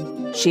heart.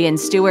 She and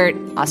Stewart,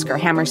 Oscar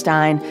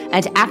Hammerstein,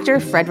 and actor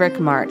Frederick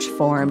March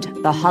formed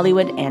the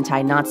Hollywood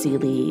Anti-Nazi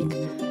League.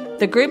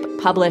 The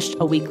group published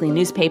a weekly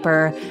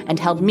newspaper and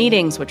held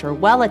meetings which were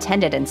well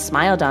attended and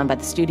smiled on by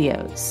the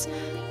studios,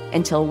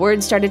 until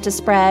word started to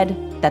spread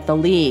that the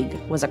League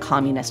was a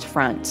communist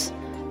front.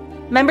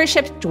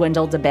 Membership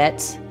dwindled a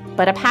bit,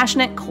 but a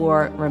passionate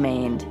core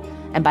remained.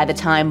 And by the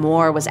time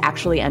war was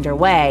actually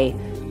underway,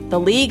 the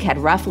League had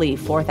roughly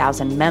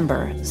 4,000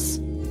 members.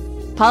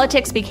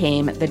 Politics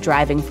became the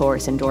driving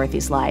force in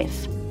Dorothy's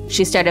life.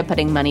 She started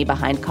putting money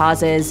behind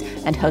causes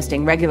and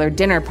hosting regular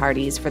dinner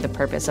parties for the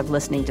purpose of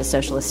listening to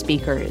socialist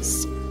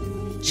speakers.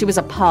 She was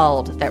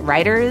appalled that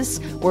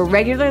writers were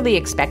regularly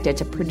expected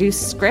to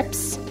produce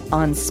scripts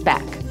on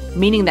spec,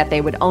 meaning that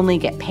they would only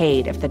get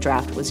paid if the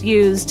draft was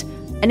used,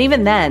 and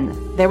even then,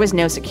 there was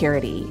no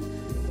security.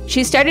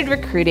 She started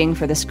recruiting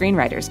for the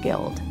Screenwriters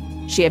Guild.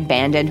 She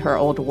abandoned her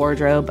old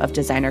wardrobe of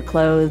designer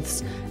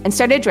clothes and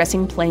started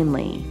dressing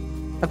plainly.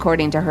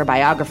 According to her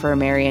biographer,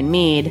 Marion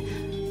Mead,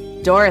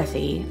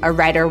 Dorothy, a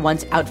writer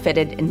once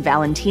outfitted in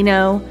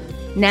Valentino,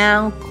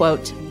 now,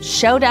 quote,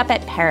 showed up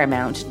at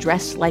Paramount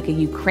dressed like a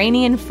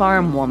Ukrainian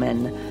farm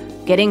woman,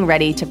 getting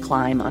ready to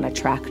climb on a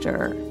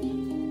tractor.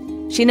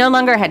 She no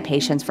longer had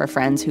patience for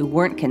friends who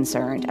weren't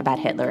concerned about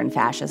Hitler and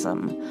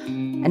fascism.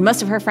 And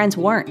most of her friends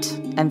weren't,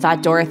 and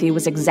thought Dorothy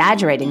was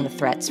exaggerating the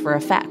threats for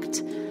effect.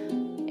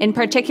 In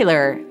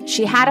particular,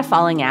 she had a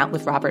falling out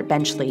with Robert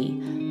Benchley,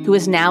 who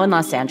is now in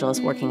Los Angeles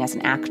working as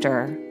an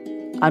actor.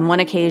 On one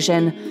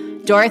occasion,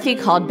 Dorothy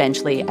called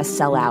Benchley a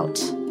sellout.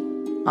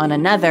 On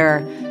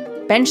another,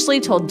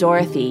 Benchley told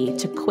Dorothy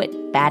to quit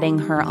batting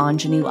her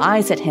ingenue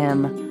eyes at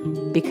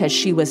him because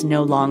she was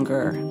no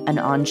longer an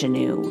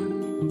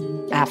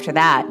ingenue. After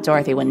that,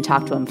 Dorothy wouldn't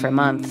talk to him for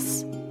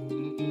months.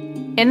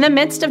 In the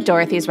midst of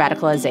Dorothy's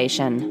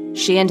radicalization,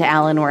 she and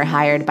Alan were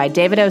hired by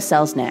David O.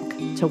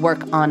 Selznick to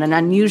work on an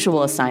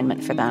unusual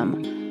assignment for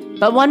them,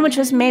 but one which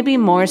was maybe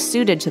more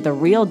suited to the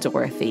real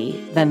Dorothy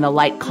than the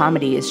light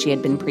comedies she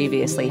had been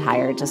previously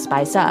hired to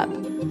spice up.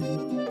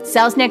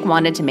 Selznick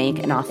wanted to make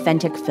an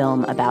authentic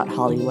film about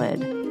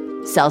Hollywood.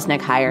 Selznick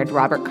hired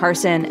Robert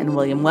Carson and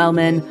William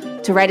Wellman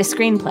to write a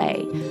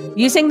screenplay,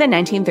 using the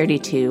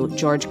 1932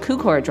 George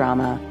Cukor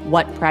drama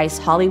What Price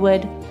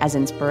Hollywood as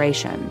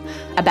inspiration,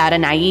 about a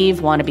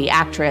naive wannabe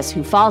actress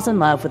who falls in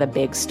love with a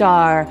big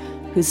star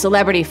whose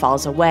celebrity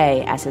falls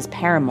away as his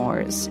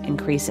paramours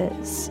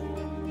increases.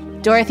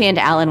 Dorothy and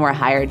Alan were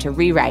hired to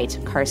rewrite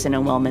Carson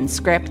and Wellman's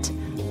script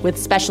with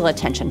special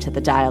attention to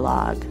the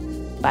dialogue.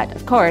 But,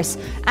 of course,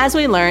 as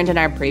we learned in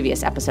our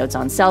previous episodes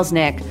on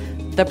Selznick,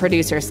 the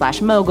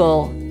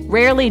producer/mogul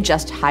rarely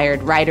just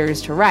hired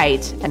writers to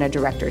write and a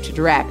director to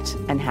direct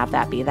and have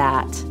that be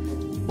that.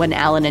 When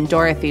Alan and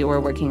Dorothy were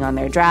working on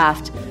their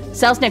draft,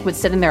 Selznick would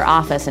sit in their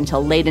office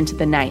until late into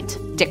the night,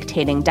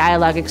 dictating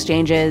dialogue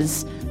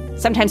exchanges.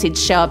 Sometimes he'd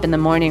show up in the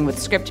morning with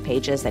script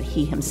pages that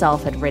he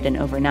himself had written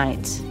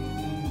overnight.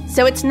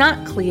 So it's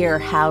not clear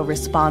how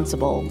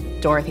responsible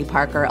Dorothy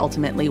Parker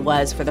ultimately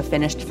was for the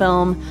finished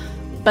film,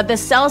 but the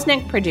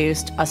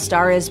Selznick-produced A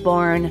Star Is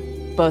Born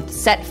both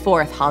set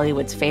forth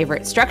Hollywood's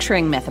favorite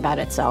structuring myth about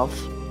itself,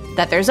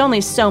 that there's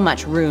only so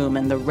much room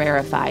in the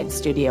rarefied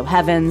studio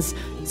heavens,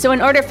 so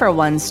in order for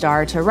one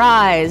star to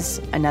rise,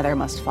 another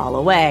must fall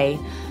away,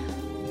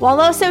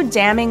 while also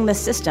damning the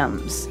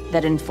systems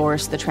that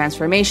enforce the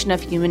transformation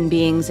of human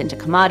beings into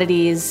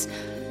commodities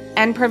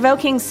and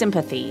provoking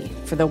sympathy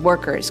for the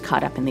workers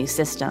caught up in these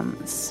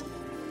systems.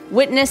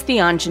 Witness the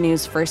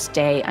ingenue's first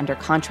day under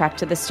contract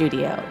to the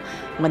studio,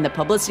 when the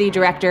publicity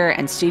director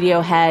and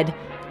studio head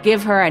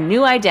give her a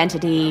new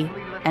identity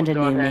and a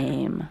new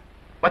name.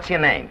 What's your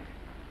name?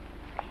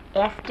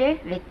 Esther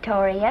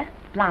Victoria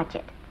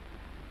Blodgett.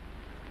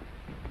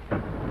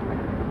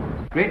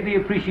 Greatly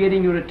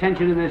appreciating your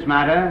attention to this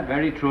matter,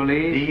 very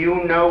truly. Do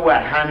you know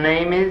what her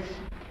name is?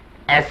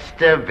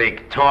 Esther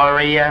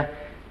Victoria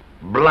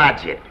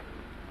Blodgett.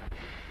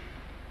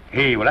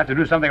 Hey, we'll have to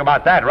do something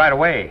about that right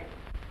away.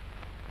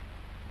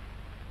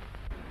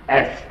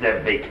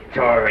 Esther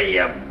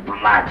Victoria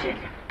Blodgett.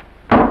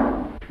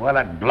 Well,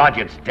 that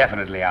Blodgett's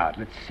definitely out.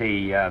 Let's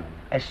see,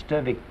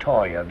 Esther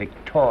Victoria,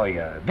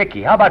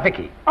 Vicky. How about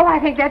Vicky? Oh, I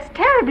think that's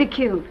terribly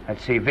cute.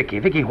 Let's see, Vicky.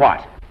 Vicky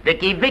what?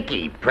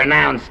 Vicky,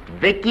 pronounced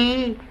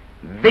Vicky.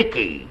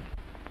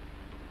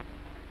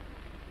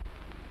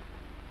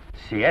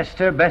 See,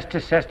 Esther,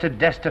 Besta, Sesta,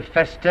 Desta,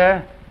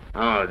 Festa.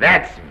 Oh,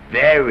 that's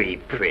very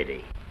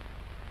pretty.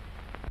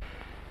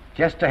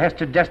 Jester,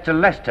 Hester, Desta,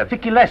 Lester.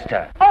 Vicky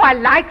Lester. Oh, I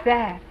like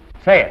that.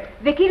 Say it.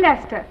 Vicky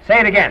Lester.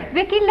 Say it again.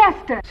 Vicky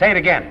Lester. Say it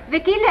again.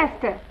 Vicky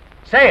Lester.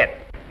 Say it.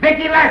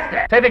 Vicky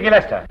Lester. Say Vicky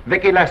Lester.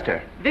 Vicky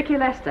Lester. Vicky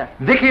Lester.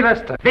 Vicky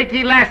Lester.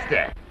 Vicky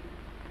Lester.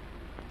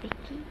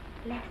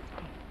 Vicky Lester.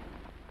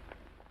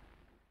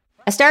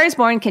 A Star Is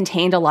Born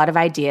contained a lot of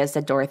ideas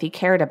that Dorothy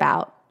cared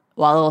about,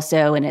 while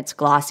also in its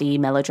glossy,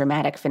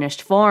 melodramatic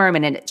finished form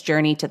and in its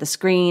journey to the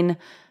screen,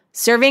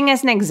 serving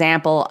as an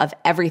example of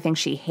everything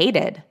she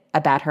hated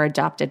about her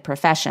adopted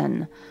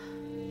profession.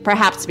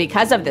 Perhaps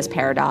because of this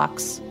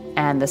paradox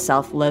and the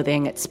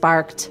self-loathing it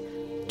sparked,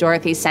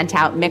 Dorothy sent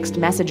out mixed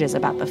messages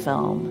about the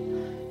film.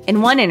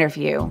 In one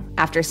interview,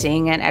 after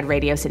seeing it at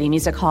Radio City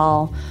Music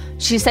Hall,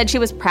 she said she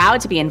was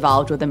proud to be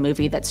involved with a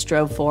movie that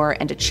strove for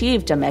and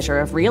achieved a measure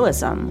of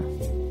realism.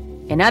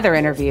 In other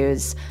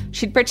interviews,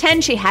 she'd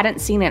pretend she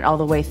hadn't seen it all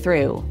the way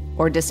through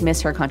or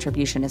dismiss her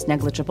contribution as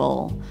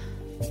negligible.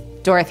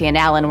 Dorothy and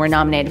Alan were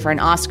nominated for an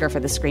Oscar for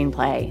the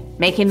screenplay,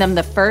 making them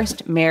the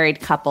first married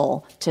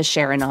couple to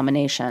share a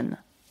nomination.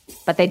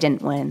 But they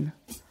didn't win.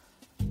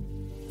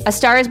 A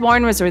Star Is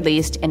Born was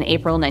released in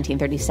April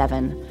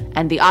 1937,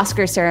 and the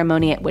Oscar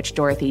ceremony at which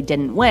Dorothy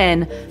didn't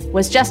win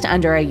was just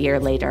under a year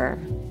later.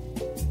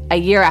 A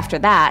year after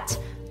that,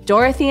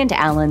 Dorothy and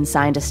Alan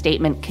signed a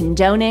statement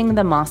condoning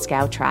the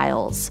Moscow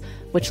trials,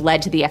 which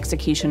led to the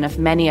execution of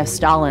many of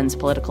Stalin's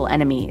political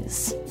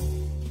enemies.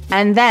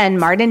 And then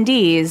Martin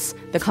Dees,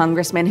 the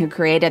congressman who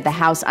created the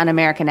House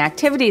Un-American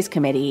Activities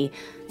Committee,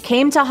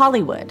 came to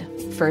Hollywood,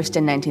 first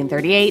in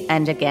 1938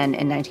 and again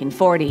in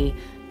 1940,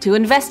 to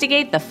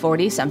investigate the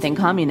 40-something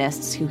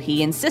communists who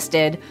he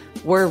insisted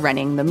were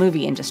running the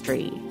movie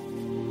industry.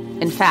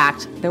 In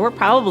fact, there were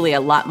probably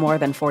a lot more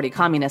than 40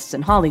 communists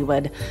in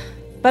Hollywood,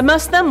 but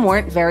most of them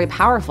weren't very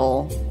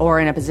powerful or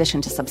in a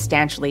position to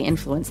substantially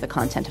influence the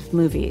content of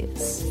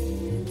movies.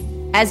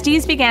 As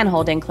Dees began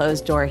holding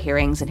closed-door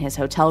hearings in his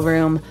hotel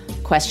room,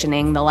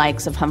 questioning the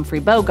likes of Humphrey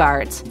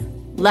Bogart,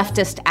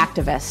 leftist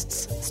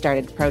activists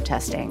started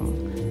protesting.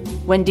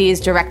 When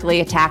Dees directly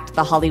attacked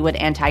the Hollywood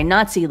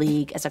Anti-Nazi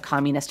League as a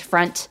communist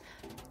front,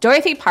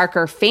 Dorothy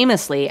Parker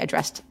famously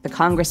addressed the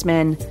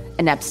congressman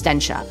in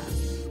absentia.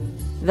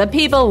 "The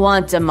people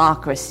want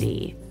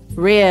democracy.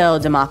 Real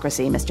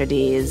democracy, Mr.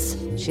 Dees,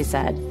 she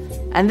said.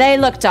 And they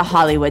look to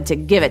Hollywood to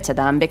give it to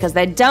them because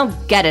they don't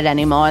get it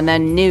anymore in their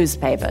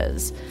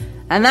newspapers.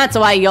 And that's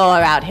why you're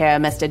out here,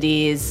 Mr.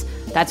 Dees.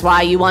 That's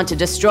why you want to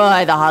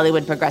destroy the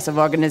Hollywood progressive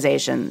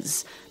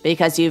organizations.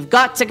 Because you've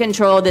got to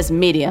control this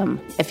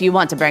medium if you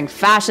want to bring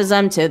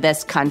fascism to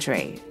this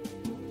country.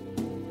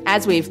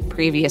 As we've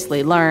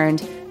previously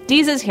learned,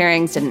 Dees's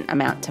hearings didn't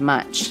amount to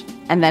much.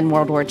 And then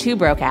World War II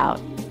broke out.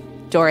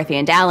 Dorothy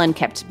and Alan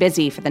kept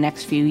busy for the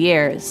next few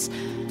years.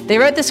 They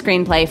wrote the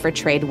screenplay for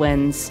Trade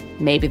Winds,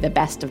 maybe the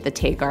best of the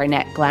Tay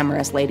Garnett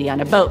glamorous lady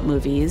on a boat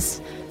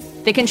movies.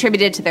 They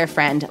contributed to their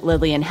friend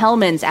Lillian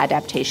Hellman's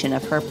adaptation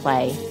of her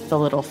play, The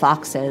Little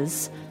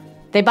Foxes.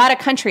 They bought a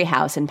country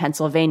house in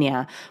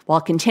Pennsylvania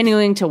while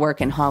continuing to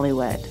work in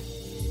Hollywood.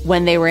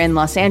 When they were in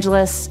Los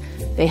Angeles,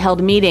 they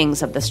held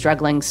meetings of the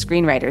struggling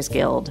Screenwriters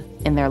Guild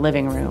in their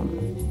living room.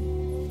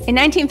 In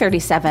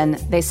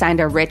 1937, they signed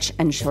a rich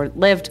and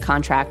short-lived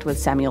contract with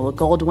Samuel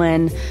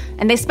Goldwyn,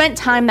 and they spent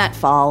time that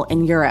fall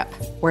in Europe,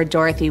 where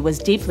Dorothy was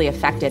deeply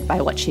affected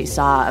by what she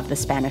saw of the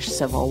Spanish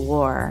Civil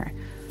War.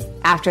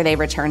 After they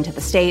returned to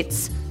the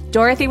States,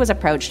 Dorothy was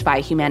approached by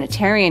a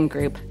humanitarian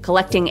group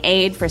collecting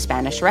aid for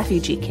Spanish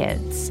refugee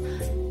kids.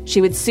 She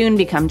would soon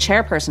become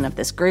chairperson of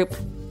this group,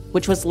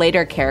 which was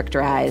later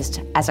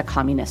characterized as a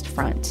communist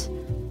front.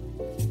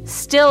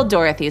 Still,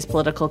 Dorothy's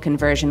political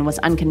conversion was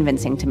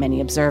unconvincing to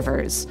many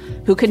observers,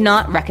 who could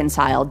not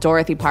reconcile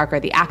Dorothy Parker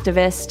the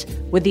activist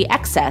with the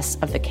excess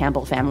of the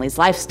Campbell family's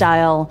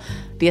lifestyle,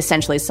 the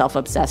essentially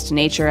self-obsessed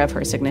nature of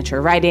her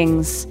signature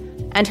writings,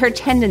 and her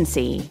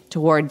tendency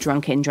toward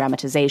drunken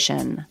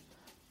dramatization.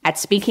 At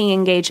speaking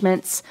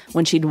engagements,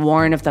 when she'd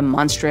warn of the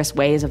monstrous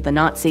ways of the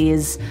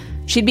Nazis,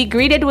 she'd be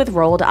greeted with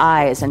rolled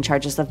eyes and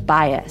charges of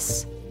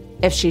bias.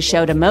 If she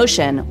showed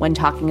emotion when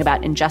talking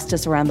about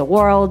injustice around the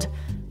world,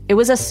 it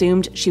was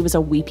assumed she was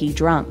a weepy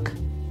drunk.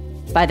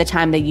 By the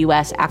time the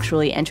U.S.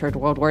 actually entered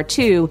World War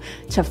II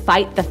to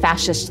fight the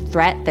fascist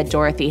threat that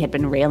Dorothy had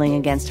been railing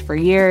against for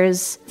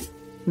years,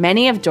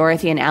 many of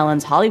Dorothy and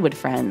Alan's Hollywood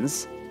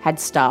friends had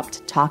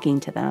stopped talking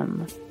to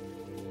them.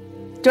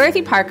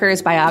 Dorothy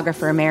Parker's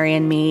biographer,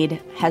 Marian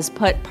Mead, has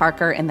put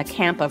Parker in the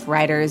camp of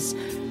writers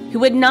who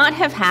would not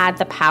have had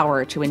the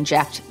power to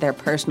inject their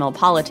personal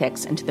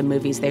politics into the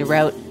movies they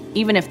wrote,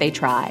 even if they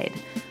tried.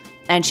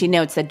 And she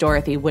notes that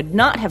Dorothy would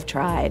not have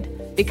tried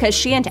because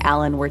she and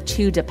Alan were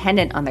too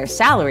dependent on their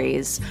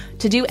salaries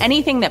to do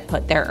anything that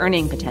put their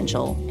earning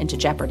potential into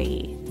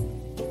jeopardy.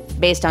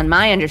 Based on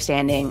my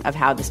understanding of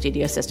how the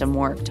studio system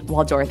worked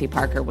while Dorothy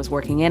Parker was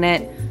working in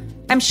it,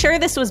 I'm sure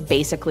this was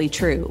basically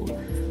true.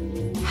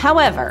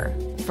 However,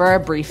 for a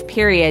brief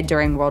period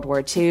during World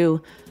War II,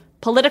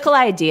 political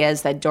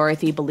ideas that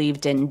Dorothy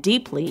believed in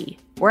deeply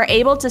were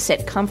able to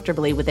sit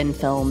comfortably within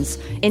films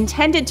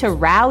intended to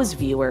rouse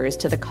viewers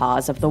to the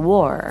cause of the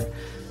war.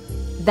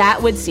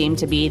 That would seem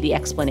to be the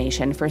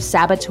explanation for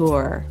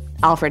Saboteur,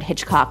 Alfred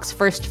Hitchcock's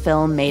first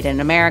film made in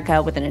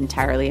America with an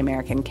entirely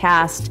American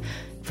cast,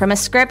 from a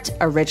script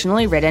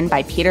originally written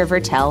by Peter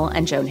Vertel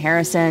and Joan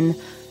Harrison,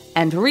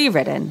 and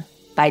rewritten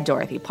by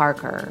Dorothy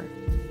Parker.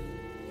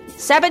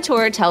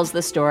 Saboteur tells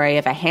the story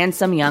of a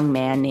handsome young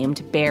man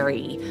named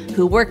Barry,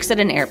 who works at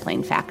an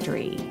airplane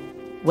factory.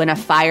 When a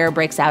fire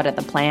breaks out at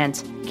the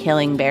plant,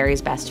 killing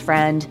Barry's best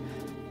friend,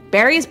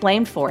 Barry's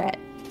blamed for it.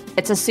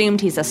 It's assumed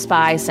he's a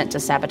spy sent to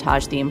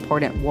sabotage the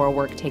important war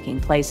work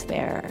taking place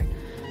there.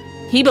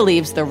 He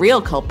believes the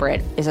real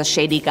culprit is a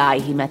shady guy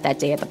he met that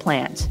day at the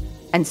plant,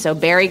 and so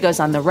Barry goes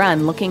on the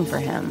run looking for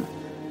him.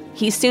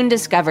 He soon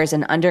discovers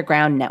an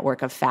underground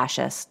network of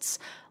fascists,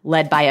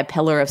 led by a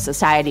pillar of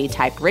society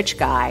type rich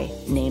guy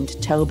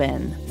named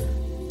Tobin.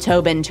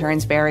 Tobin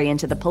turns Barry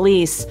into the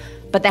police,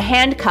 but the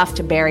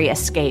handcuffed Barry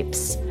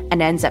escapes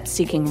and ends up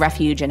seeking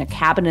refuge in a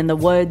cabin in the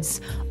woods,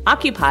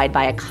 occupied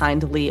by a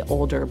kindly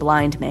older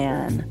blind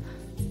man.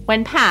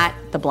 When Pat,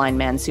 the blind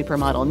man's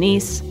supermodel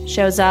niece,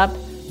 shows up,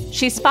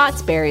 she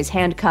spots Barry's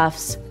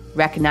handcuffs,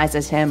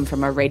 recognizes him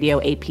from a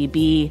radio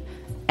APB,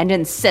 and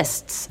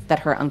insists that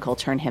her uncle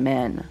turn him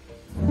in.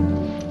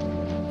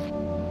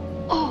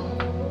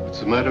 What's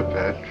the matter,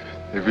 Pat?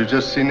 Have you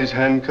just seen his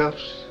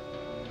handcuffs?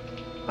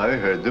 I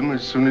heard them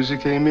as soon as he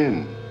came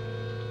in.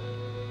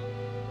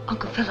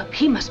 Uncle Philip,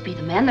 he must be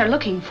the man they're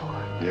looking for.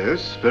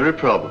 Yes, very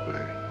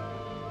probably.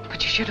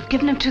 But you should have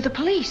given him to the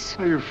police.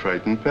 Are you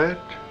frightened, Pat?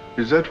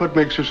 Is that what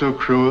makes you so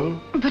cruel?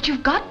 But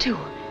you've got to.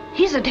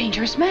 He's a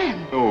dangerous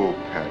man. Oh,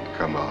 Pat,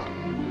 come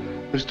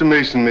on. Mr.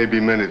 Mason may be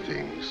many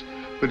things,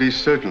 but he's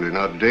certainly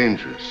not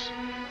dangerous.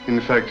 In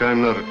fact,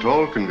 I'm not at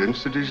all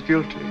convinced that he's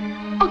guilty.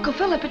 Uncle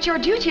Philip, it's your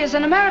duty as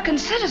an American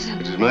citizen.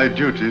 It is my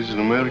duty as an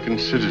American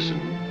citizen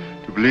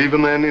to believe a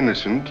man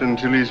innocent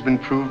until he's been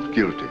proved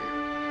guilty.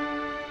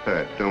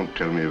 Pat, don't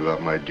tell me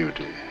about my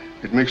duty.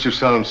 It makes you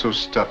sound so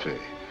stuffy.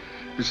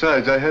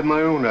 Besides, I have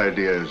my own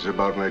ideas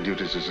about my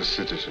duties as a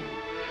citizen.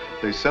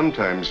 They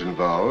sometimes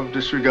involve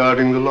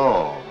disregarding the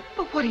law.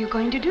 But what are you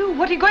going to do?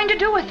 What are you going to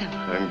do with him?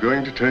 I'm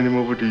going to turn him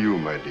over to you,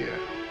 my dear.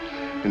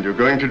 And you're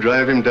going to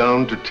drive him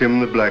down to Tim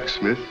the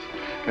blacksmith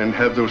and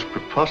have those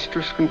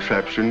preposterous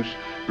contraptions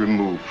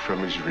removed from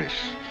his wrist.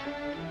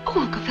 Oh,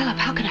 Uncle Philip,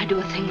 how can I do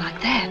a thing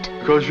like that?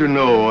 Because you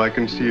know I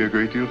can see a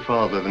great deal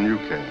farther than you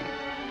can.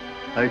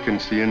 I can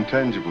see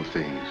intangible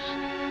things.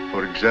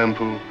 For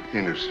example,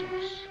 innocence.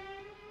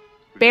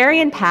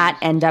 Barry and Pat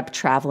end up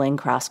traveling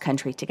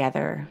cross-country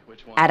together.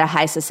 At a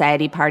high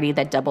society party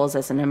that doubles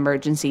as an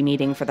emergency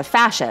meeting for the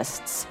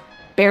fascists,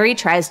 Barry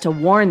tries to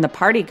warn the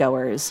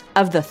partygoers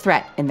of the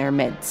threat in their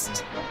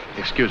midst.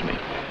 Excuse me.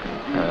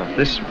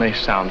 This may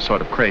sound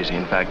sort of crazy.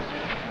 In fact,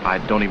 I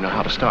don't even know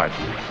how to start.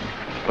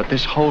 But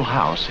this whole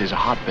house is a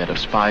hotbed of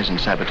spies and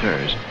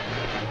saboteurs.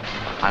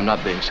 I'm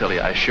not being silly,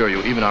 I assure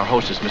you. Even our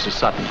hostess, Mrs.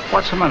 Sutton.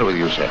 What's the matter with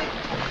you, sir?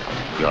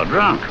 You're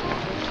drunk.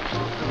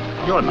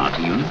 You're not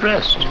even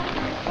dressed.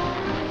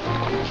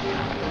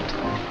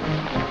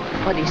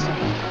 What do you say?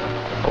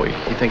 Oh,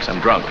 he thinks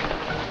I'm drunk.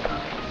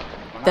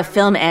 The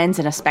film ends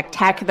in a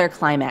spectacular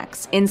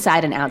climax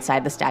inside and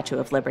outside the Statue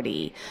of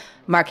Liberty,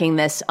 marking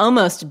this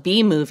almost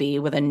B-movie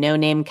with a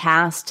no-name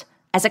cast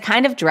as a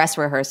kind of dress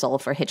rehearsal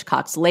for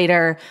Hitchcock's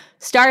later,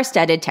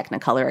 star-studded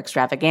Technicolor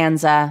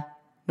extravaganza,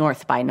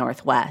 North by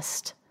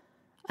Northwest.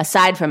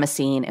 Aside from a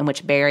scene in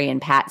which Barry and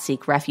Pat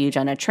seek refuge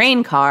on a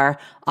train car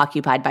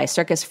occupied by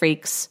circus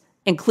freaks,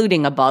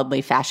 including a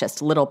baldly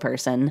fascist little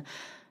person,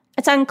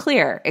 it's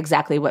unclear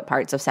exactly what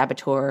parts of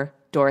Saboteur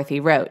Dorothy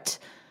wrote.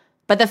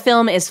 But the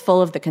film is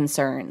full of the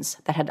concerns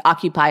that had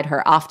occupied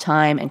her off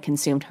time and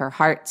consumed her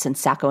heart since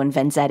Sacco and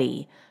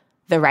Vanzetti.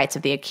 The rights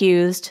of the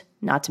accused,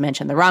 not to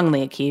mention the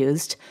wrongly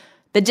accused,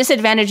 the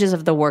disadvantages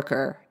of the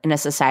worker in a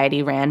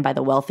society ran by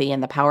the wealthy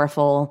and the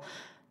powerful,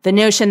 the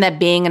notion that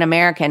being an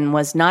American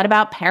was not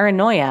about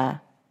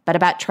paranoia, but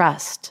about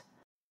trust.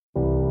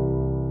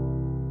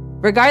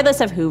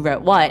 Regardless of who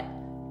wrote what,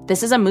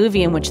 this is a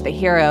movie in which the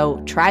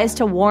hero tries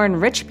to warn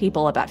rich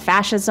people about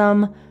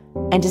fascism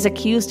and is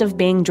accused of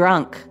being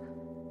drunk.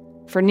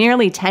 For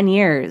nearly 10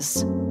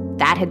 years,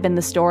 that had been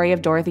the story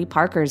of Dorothy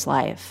Parker's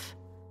life.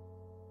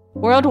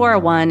 World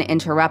War I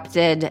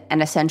interrupted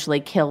and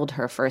essentially killed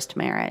her first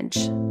marriage.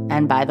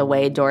 And by the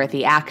way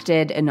Dorothy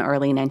acted in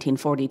early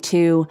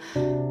 1942,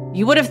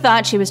 you would have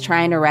thought she was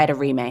trying to write a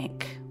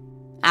remake.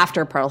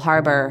 After Pearl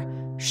Harbor,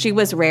 she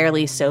was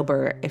rarely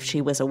sober if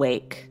she was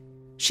awake.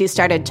 She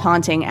started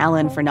taunting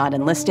Alan for not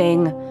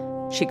enlisting.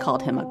 She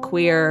called him a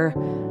queer.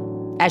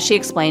 As she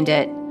explained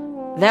it,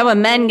 there were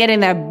men getting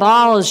their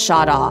balls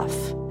shot off,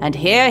 and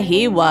here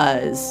he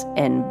was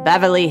in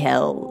Beverly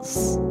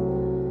Hills.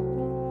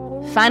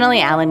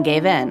 Finally, Alan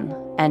gave in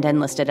and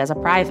enlisted as a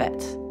private.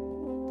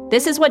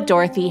 This is what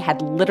Dorothy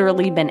had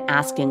literally been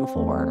asking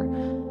for,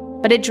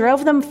 but it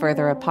drove them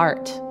further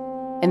apart.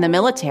 In the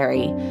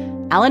military,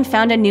 Alan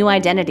found a new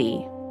identity,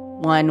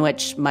 one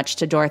which, much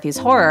to Dorothy's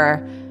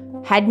horror,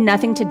 had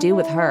nothing to do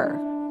with her.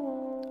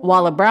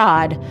 While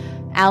abroad,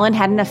 Alan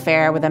had an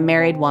affair with a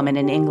married woman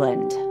in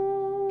England.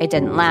 It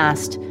didn't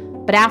last,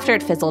 but after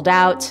it fizzled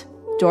out,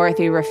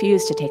 Dorothy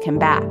refused to take him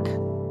back.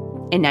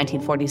 In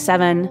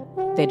 1947,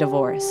 they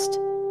divorced.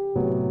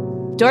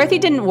 Dorothy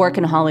didn't work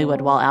in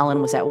Hollywood while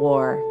Alan was at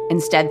war,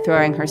 instead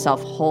throwing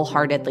herself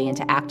wholeheartedly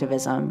into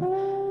activism.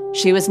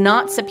 She was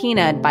not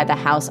subpoenaed by the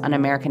House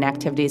Un-American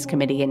Activities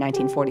Committee in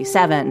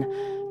 1947,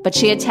 but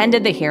she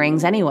attended the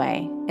hearings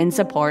anyway, in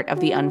support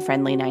of the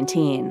Unfriendly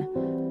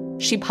 19.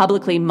 She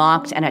publicly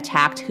mocked and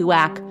attacked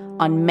HUAC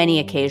on many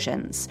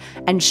occasions,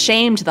 and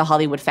shamed the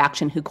Hollywood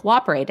faction who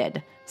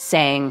cooperated,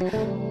 saying,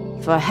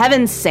 "For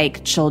heaven's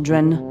sake,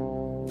 children,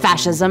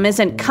 fascism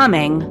isn't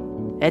coming,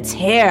 it's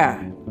here."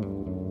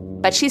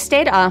 But she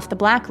stayed off the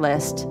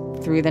blacklist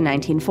through the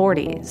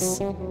 1940s.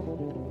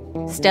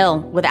 Still,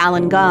 with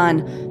Alan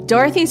gone,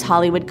 Dorothy's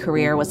Hollywood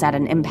career was at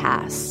an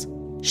impasse.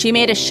 She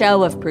made a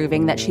show of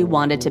proving that she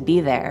wanted to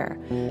be there.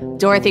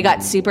 Dorothy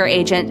got super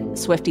agent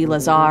Swifty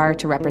Lazar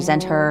to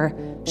represent her.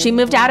 She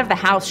moved out of the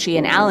house she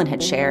and Alan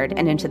had shared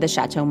and into the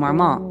Chateau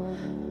Marmont.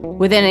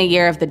 Within a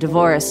year of the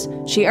divorce,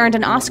 she earned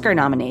an Oscar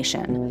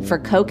nomination for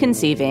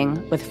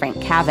co-conceiving, with Frank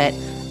Cavett,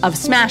 of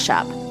Smash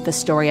Up, The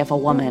Story of a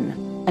Woman,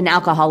 an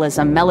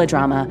alcoholism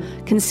melodrama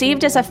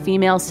conceived as a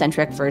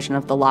female-centric version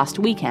of The Lost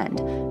Weekend,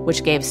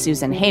 which gave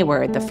Susan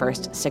Hayward the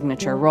first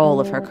signature role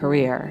of her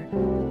career.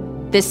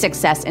 This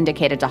success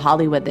indicated to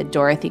Hollywood that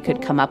Dorothy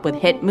could come up with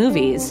hit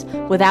movies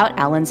without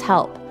Alan's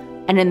help,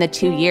 and in the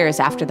 2 years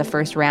after the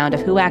first round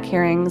of HUAC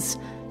hearings,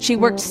 she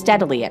worked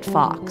steadily at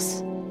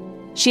Fox.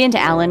 She and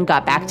Alan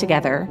got back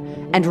together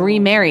and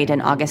remarried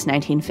in August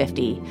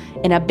 1950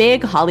 in a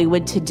big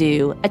Hollywood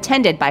to-do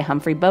attended by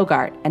Humphrey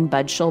Bogart and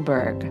Bud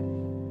Schulberg.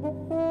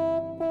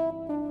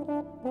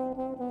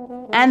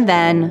 And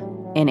then,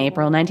 in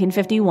April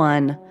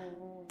 1951,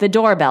 the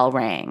doorbell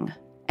rang,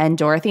 and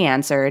Dorothy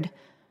answered,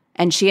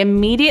 and she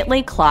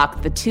immediately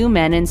clocked the two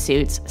men in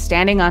suits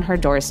standing on her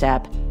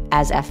doorstep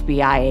as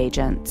FBI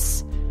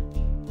agents.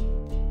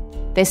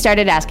 They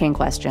started asking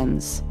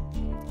questions.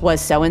 Was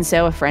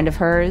so-and-so a friend of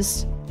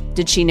hers?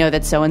 Did she know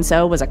that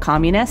so-and-so was a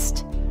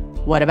communist?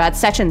 What about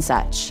such and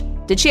such?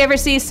 Did she ever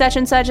see such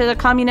and such at a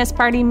Communist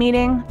Party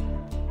meeting?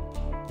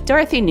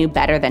 Dorothy knew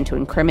better than to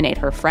incriminate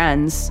her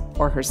friends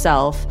or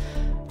herself,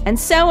 and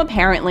so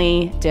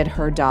apparently did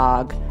her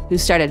dog, who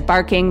started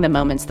barking the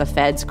moments the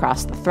feds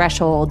crossed the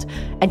threshold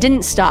and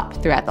didn't stop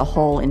throughout the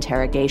whole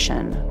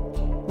interrogation.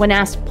 When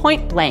asked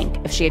point blank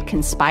if she had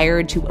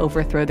conspired to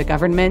overthrow the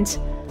government,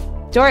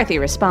 Dorothy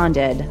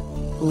responded,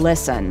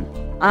 "Listen,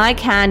 I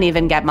can't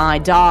even get my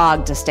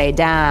dog to stay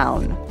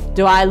down.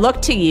 Do I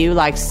look to you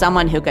like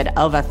someone who could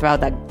overthrow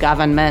the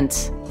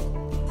government?"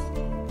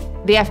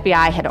 The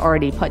FBI had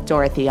already put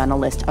Dorothy on a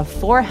list of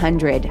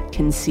 400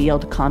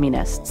 concealed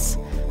communists,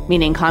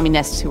 meaning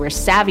communists who were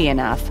savvy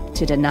enough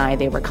to deny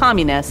they were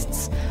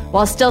communists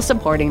while still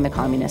supporting the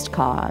communist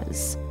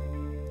cause.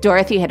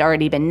 Dorothy had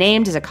already been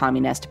named as a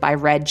communist by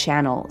Red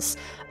Channels,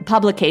 a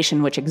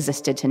publication which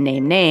existed to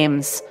name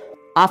names,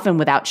 often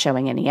without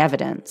showing any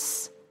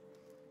evidence.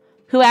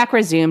 HUAC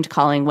resumed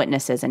calling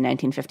witnesses in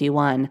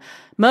 1951,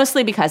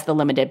 mostly because the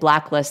limited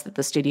blacklist that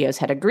the studios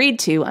had agreed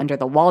to under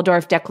the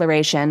Waldorf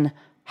Declaration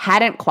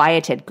hadn't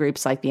quieted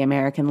groups like the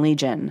American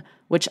Legion,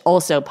 which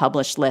also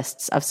published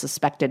lists of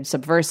suspected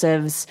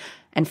subversives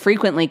and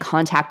frequently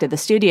contacted the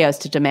studios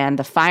to demand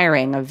the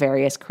firing of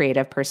various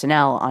creative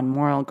personnel on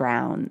moral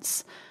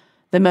grounds.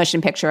 The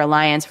Motion Picture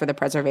Alliance for the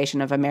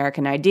Preservation of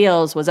American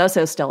Ideals was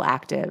also still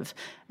active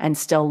and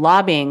still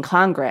lobbying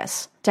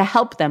Congress to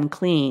help them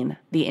clean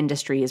the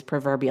industry's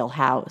proverbial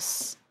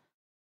house.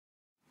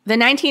 The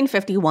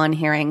 1951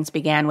 hearings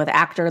began with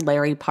actor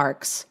Larry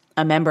Parks,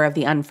 a member of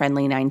the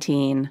Unfriendly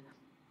 19.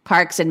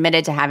 Parks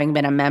admitted to having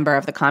been a member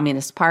of the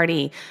Communist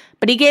Party,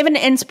 but he gave an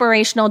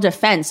inspirational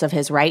defense of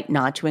his right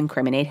not to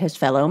incriminate his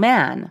fellow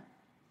man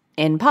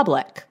in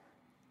public.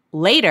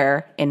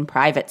 Later, in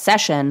private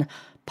session,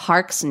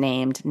 Parks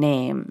named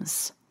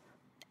names.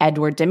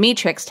 Edward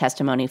Dmytryk's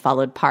testimony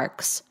followed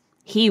Parks.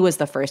 He was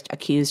the first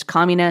accused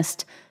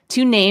communist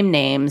to name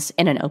names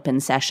in an open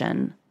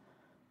session.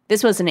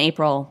 This was in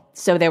April,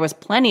 so there was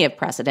plenty of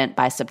precedent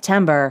by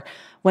September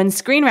when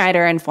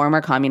screenwriter and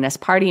former Communist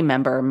Party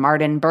member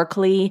Martin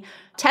Berkeley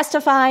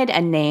testified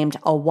and named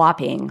a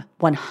whopping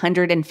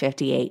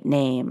 158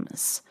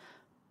 names.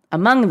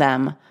 Among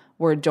them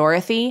were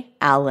Dorothy,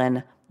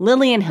 Alan,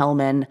 Lillian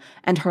Hillman,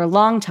 and her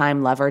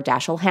longtime lover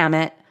Dashiell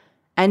Hammett,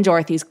 and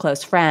Dorothy's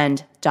close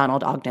friend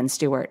Donald Ogden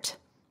Stewart,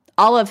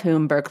 all of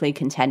whom Berkeley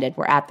contended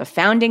were at the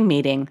founding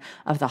meeting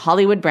of the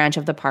Hollywood branch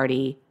of the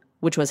party,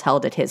 which was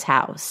held at his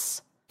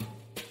house.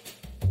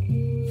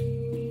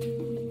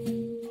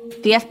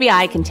 The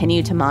FBI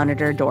continued to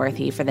monitor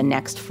Dorothy for the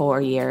next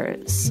 4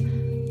 years.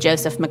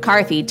 Joseph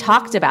McCarthy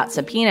talked about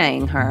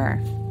subpoenaing her,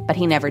 but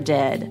he never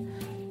did.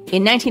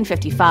 In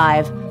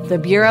 1955, the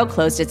Bureau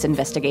closed its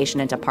investigation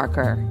into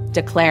Parker,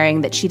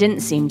 declaring that she didn't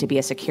seem to be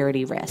a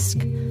security risk.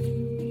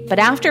 But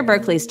after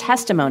Berkeley's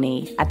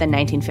testimony at the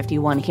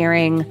 1951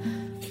 hearing,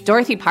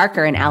 Dorothy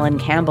Parker and Alan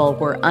Campbell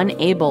were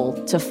unable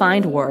to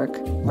find work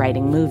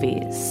writing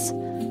movies.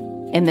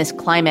 In this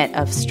climate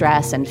of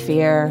stress and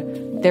fear,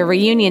 their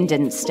reunion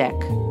didn't stick.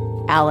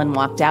 Alan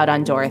walked out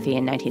on Dorothy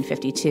in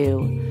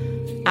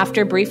 1952.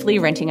 After briefly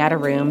renting out a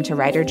room to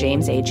writer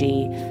James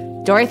Agee,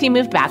 Dorothy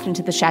moved back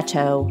into the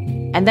chateau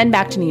and then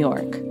back to New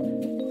York.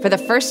 For the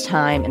first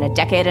time in a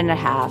decade and a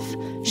half,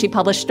 she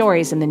published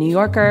stories in The New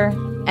Yorker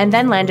and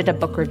then landed a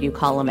book review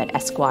column at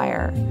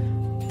Esquire.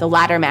 The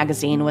latter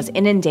magazine was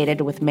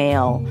inundated with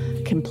mail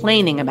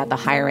complaining about the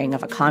hiring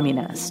of a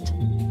communist.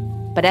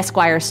 But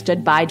Esquire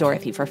stood by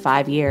Dorothy for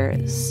 5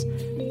 years.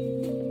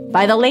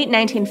 By the late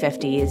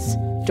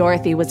 1950s,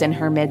 Dorothy was in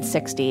her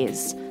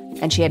mid-60s,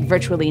 and she had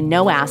virtually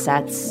no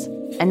assets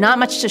and not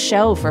much to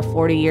show for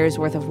 40 years'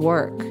 worth of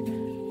work.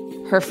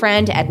 Her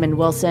friend Edmund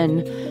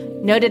Wilson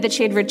noted that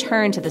she had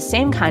returned to the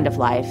same kind of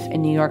life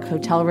in New York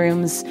hotel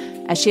rooms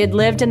as she had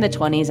lived in the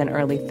 20s and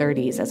early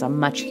 30s as a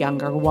much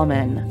younger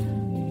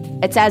woman.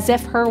 It's as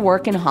if her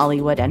work in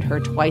Hollywood and her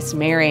twice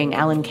marrying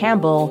Alan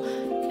Campbell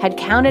had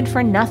counted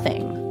for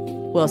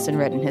nothing, Wilson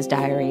wrote in his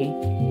diary.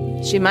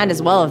 She might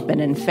as well have been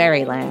in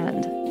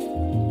fairyland.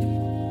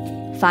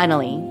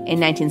 Finally, in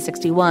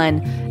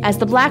 1961, as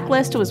the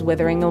Blacklist was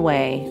withering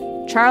away,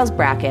 Charles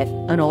Brackett,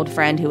 an old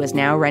friend who was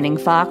now running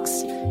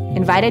Fox,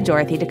 invited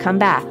Dorothy to come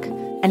back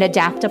and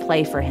adapt a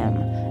play for him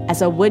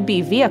as a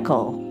would-be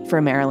vehicle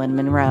for Marilyn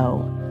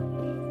Monroe.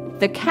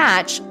 The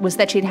catch was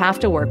that she'd have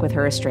to work with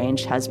her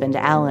estranged husband,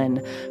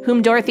 Alan,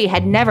 whom Dorothy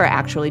had never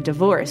actually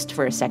divorced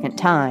for a second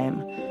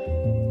time.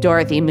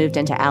 Dorothy moved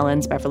into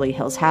Alan's Beverly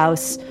Hills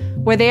house,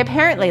 where they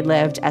apparently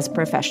lived as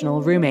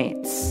professional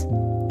roommates.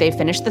 They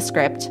finished the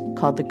script,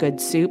 called The Good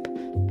Soup,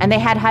 and they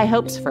had high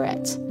hopes for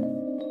it.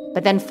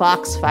 But then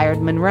Fox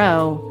fired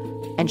Monroe,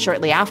 and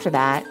shortly after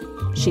that,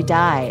 she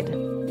died.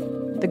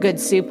 The Good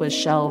Soup was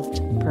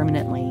shelved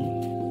permanently.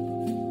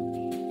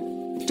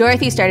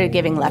 Dorothy started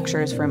giving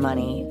lectures for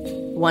money.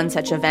 One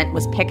such event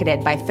was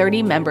picketed by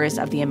 30 members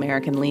of the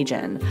American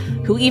Legion,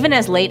 who even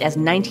as late as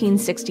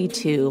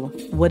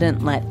 1962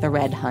 wouldn't let the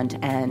Red Hunt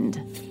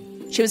end.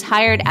 She was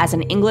hired as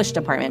an English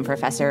department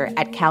professor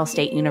at Cal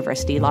State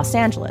University, Los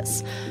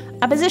Angeles,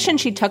 a position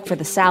she took for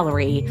the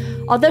salary,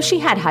 although she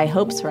had high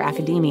hopes for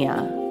academia.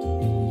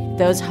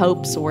 Those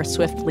hopes were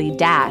swiftly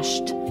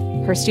dashed.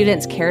 Her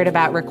students cared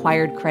about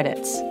required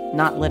credits,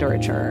 not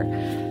literature.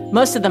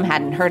 Most of them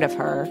hadn't heard of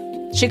her.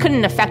 She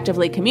couldn't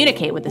effectively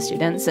communicate with the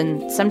students,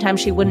 and sometimes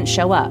she wouldn't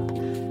show up.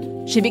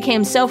 She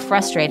became so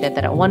frustrated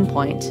that at one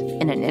point,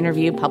 in an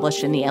interview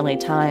published in the LA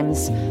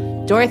Times,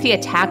 Dorothy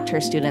attacked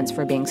her students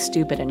for being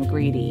stupid and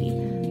greedy.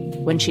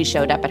 When she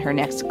showed up at her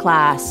next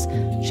class,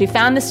 she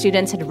found the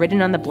students had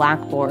written on the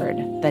blackboard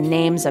the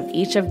names of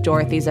each of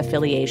Dorothy's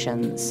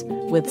affiliations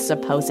with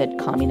supposed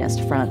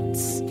communist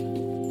fronts.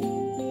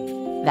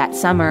 That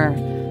summer,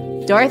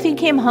 Dorothy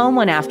came home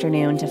one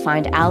afternoon to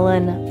find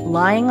Alan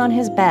lying on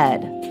his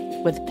bed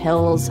with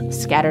pills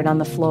scattered on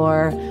the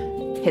floor,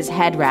 his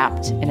head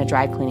wrapped in a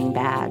dry cleaning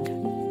bag.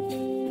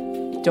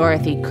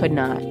 Dorothy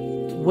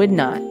would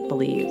not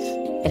believe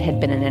it had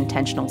been an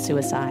intentional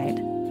suicide.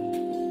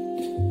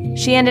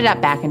 She ended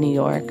up back in New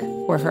York,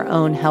 where her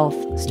own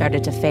health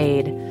started to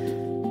fade.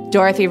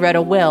 Dorothy wrote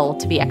a will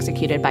to be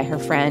executed by her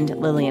friend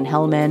Lillian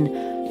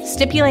Hellman,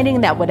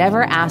 stipulating that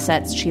whatever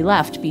assets she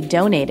left be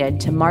donated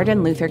to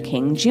Martin Luther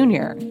King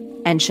Jr.,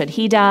 and should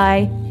he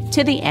die,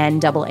 to the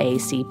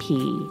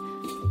NAACP.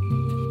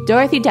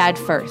 Dorothy died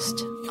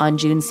first on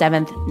June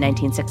 7th,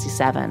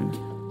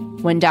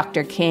 1967, when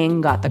Dr.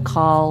 King got the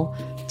call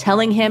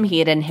telling him he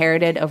had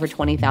inherited over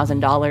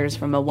 $20,000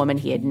 from a woman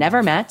he had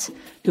never met,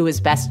 who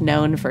was best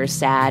known for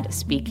sad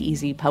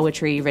speakeasy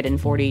poetry written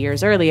 40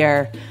 years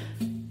earlier.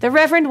 The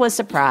Reverend was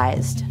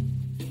surprised.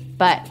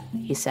 But,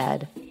 he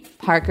said,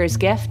 Parker's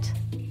gift,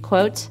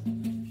 quote,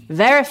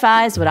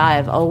 verifies what I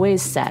have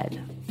always said,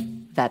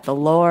 that the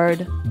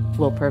Lord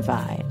will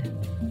provide.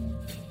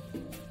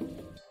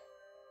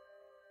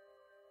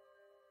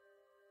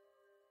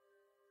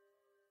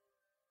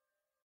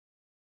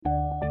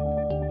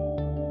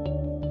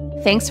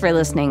 Thanks for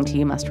listening to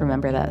You Must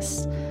Remember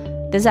This.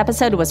 This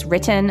episode was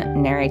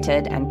written,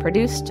 narrated, and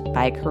produced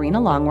by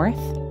Karina Longworth,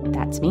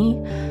 that's me,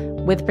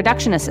 with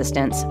production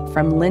assistance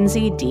from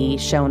Lindsay D.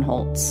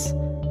 Schoenholtz.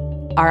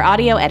 Our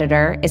audio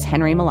editor is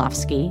Henry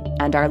Malofsky,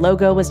 and our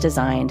logo was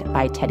designed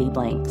by Teddy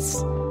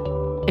Blanks.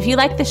 If you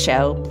like the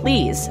show,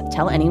 please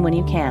tell anyone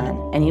you can,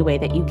 any way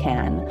that you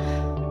can.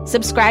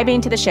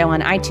 Subscribing to the show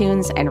on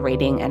iTunes and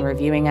rating and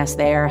reviewing us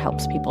there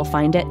helps people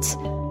find it.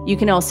 You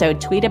can also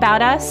tweet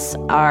about us.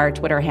 Our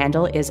Twitter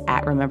handle is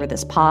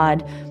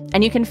 @RememberThisPod,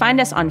 and you can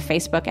find us on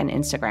Facebook and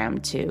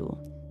Instagram, too.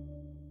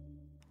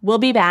 We'll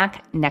be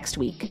back next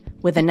week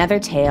with another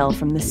tale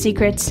from the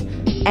secrets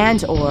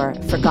and/or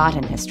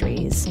forgotten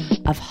histories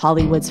of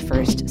Hollywood's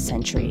first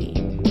century.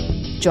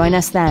 Join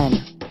us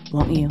then,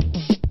 won't you?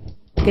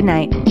 Good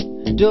night.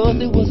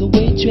 Dorothy was a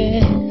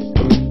waitress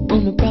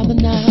on the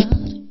promenade.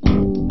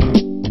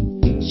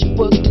 She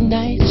worked the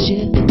night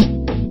shift.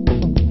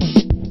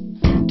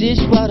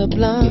 Dishwater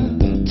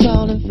blonde,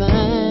 tall and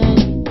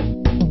fine.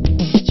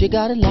 She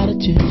got a lot of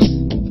chips.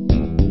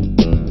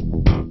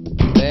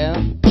 Well,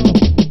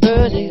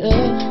 earlier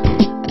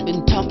I've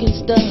been talking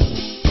stuff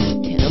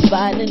in a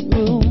violent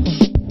room,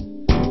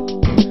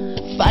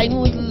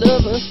 fighting with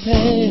lovers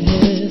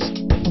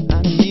past.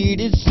 I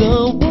needed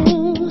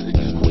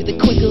someone with a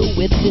quicker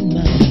wit than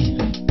mine.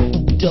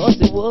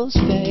 Dorothy was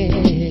fast.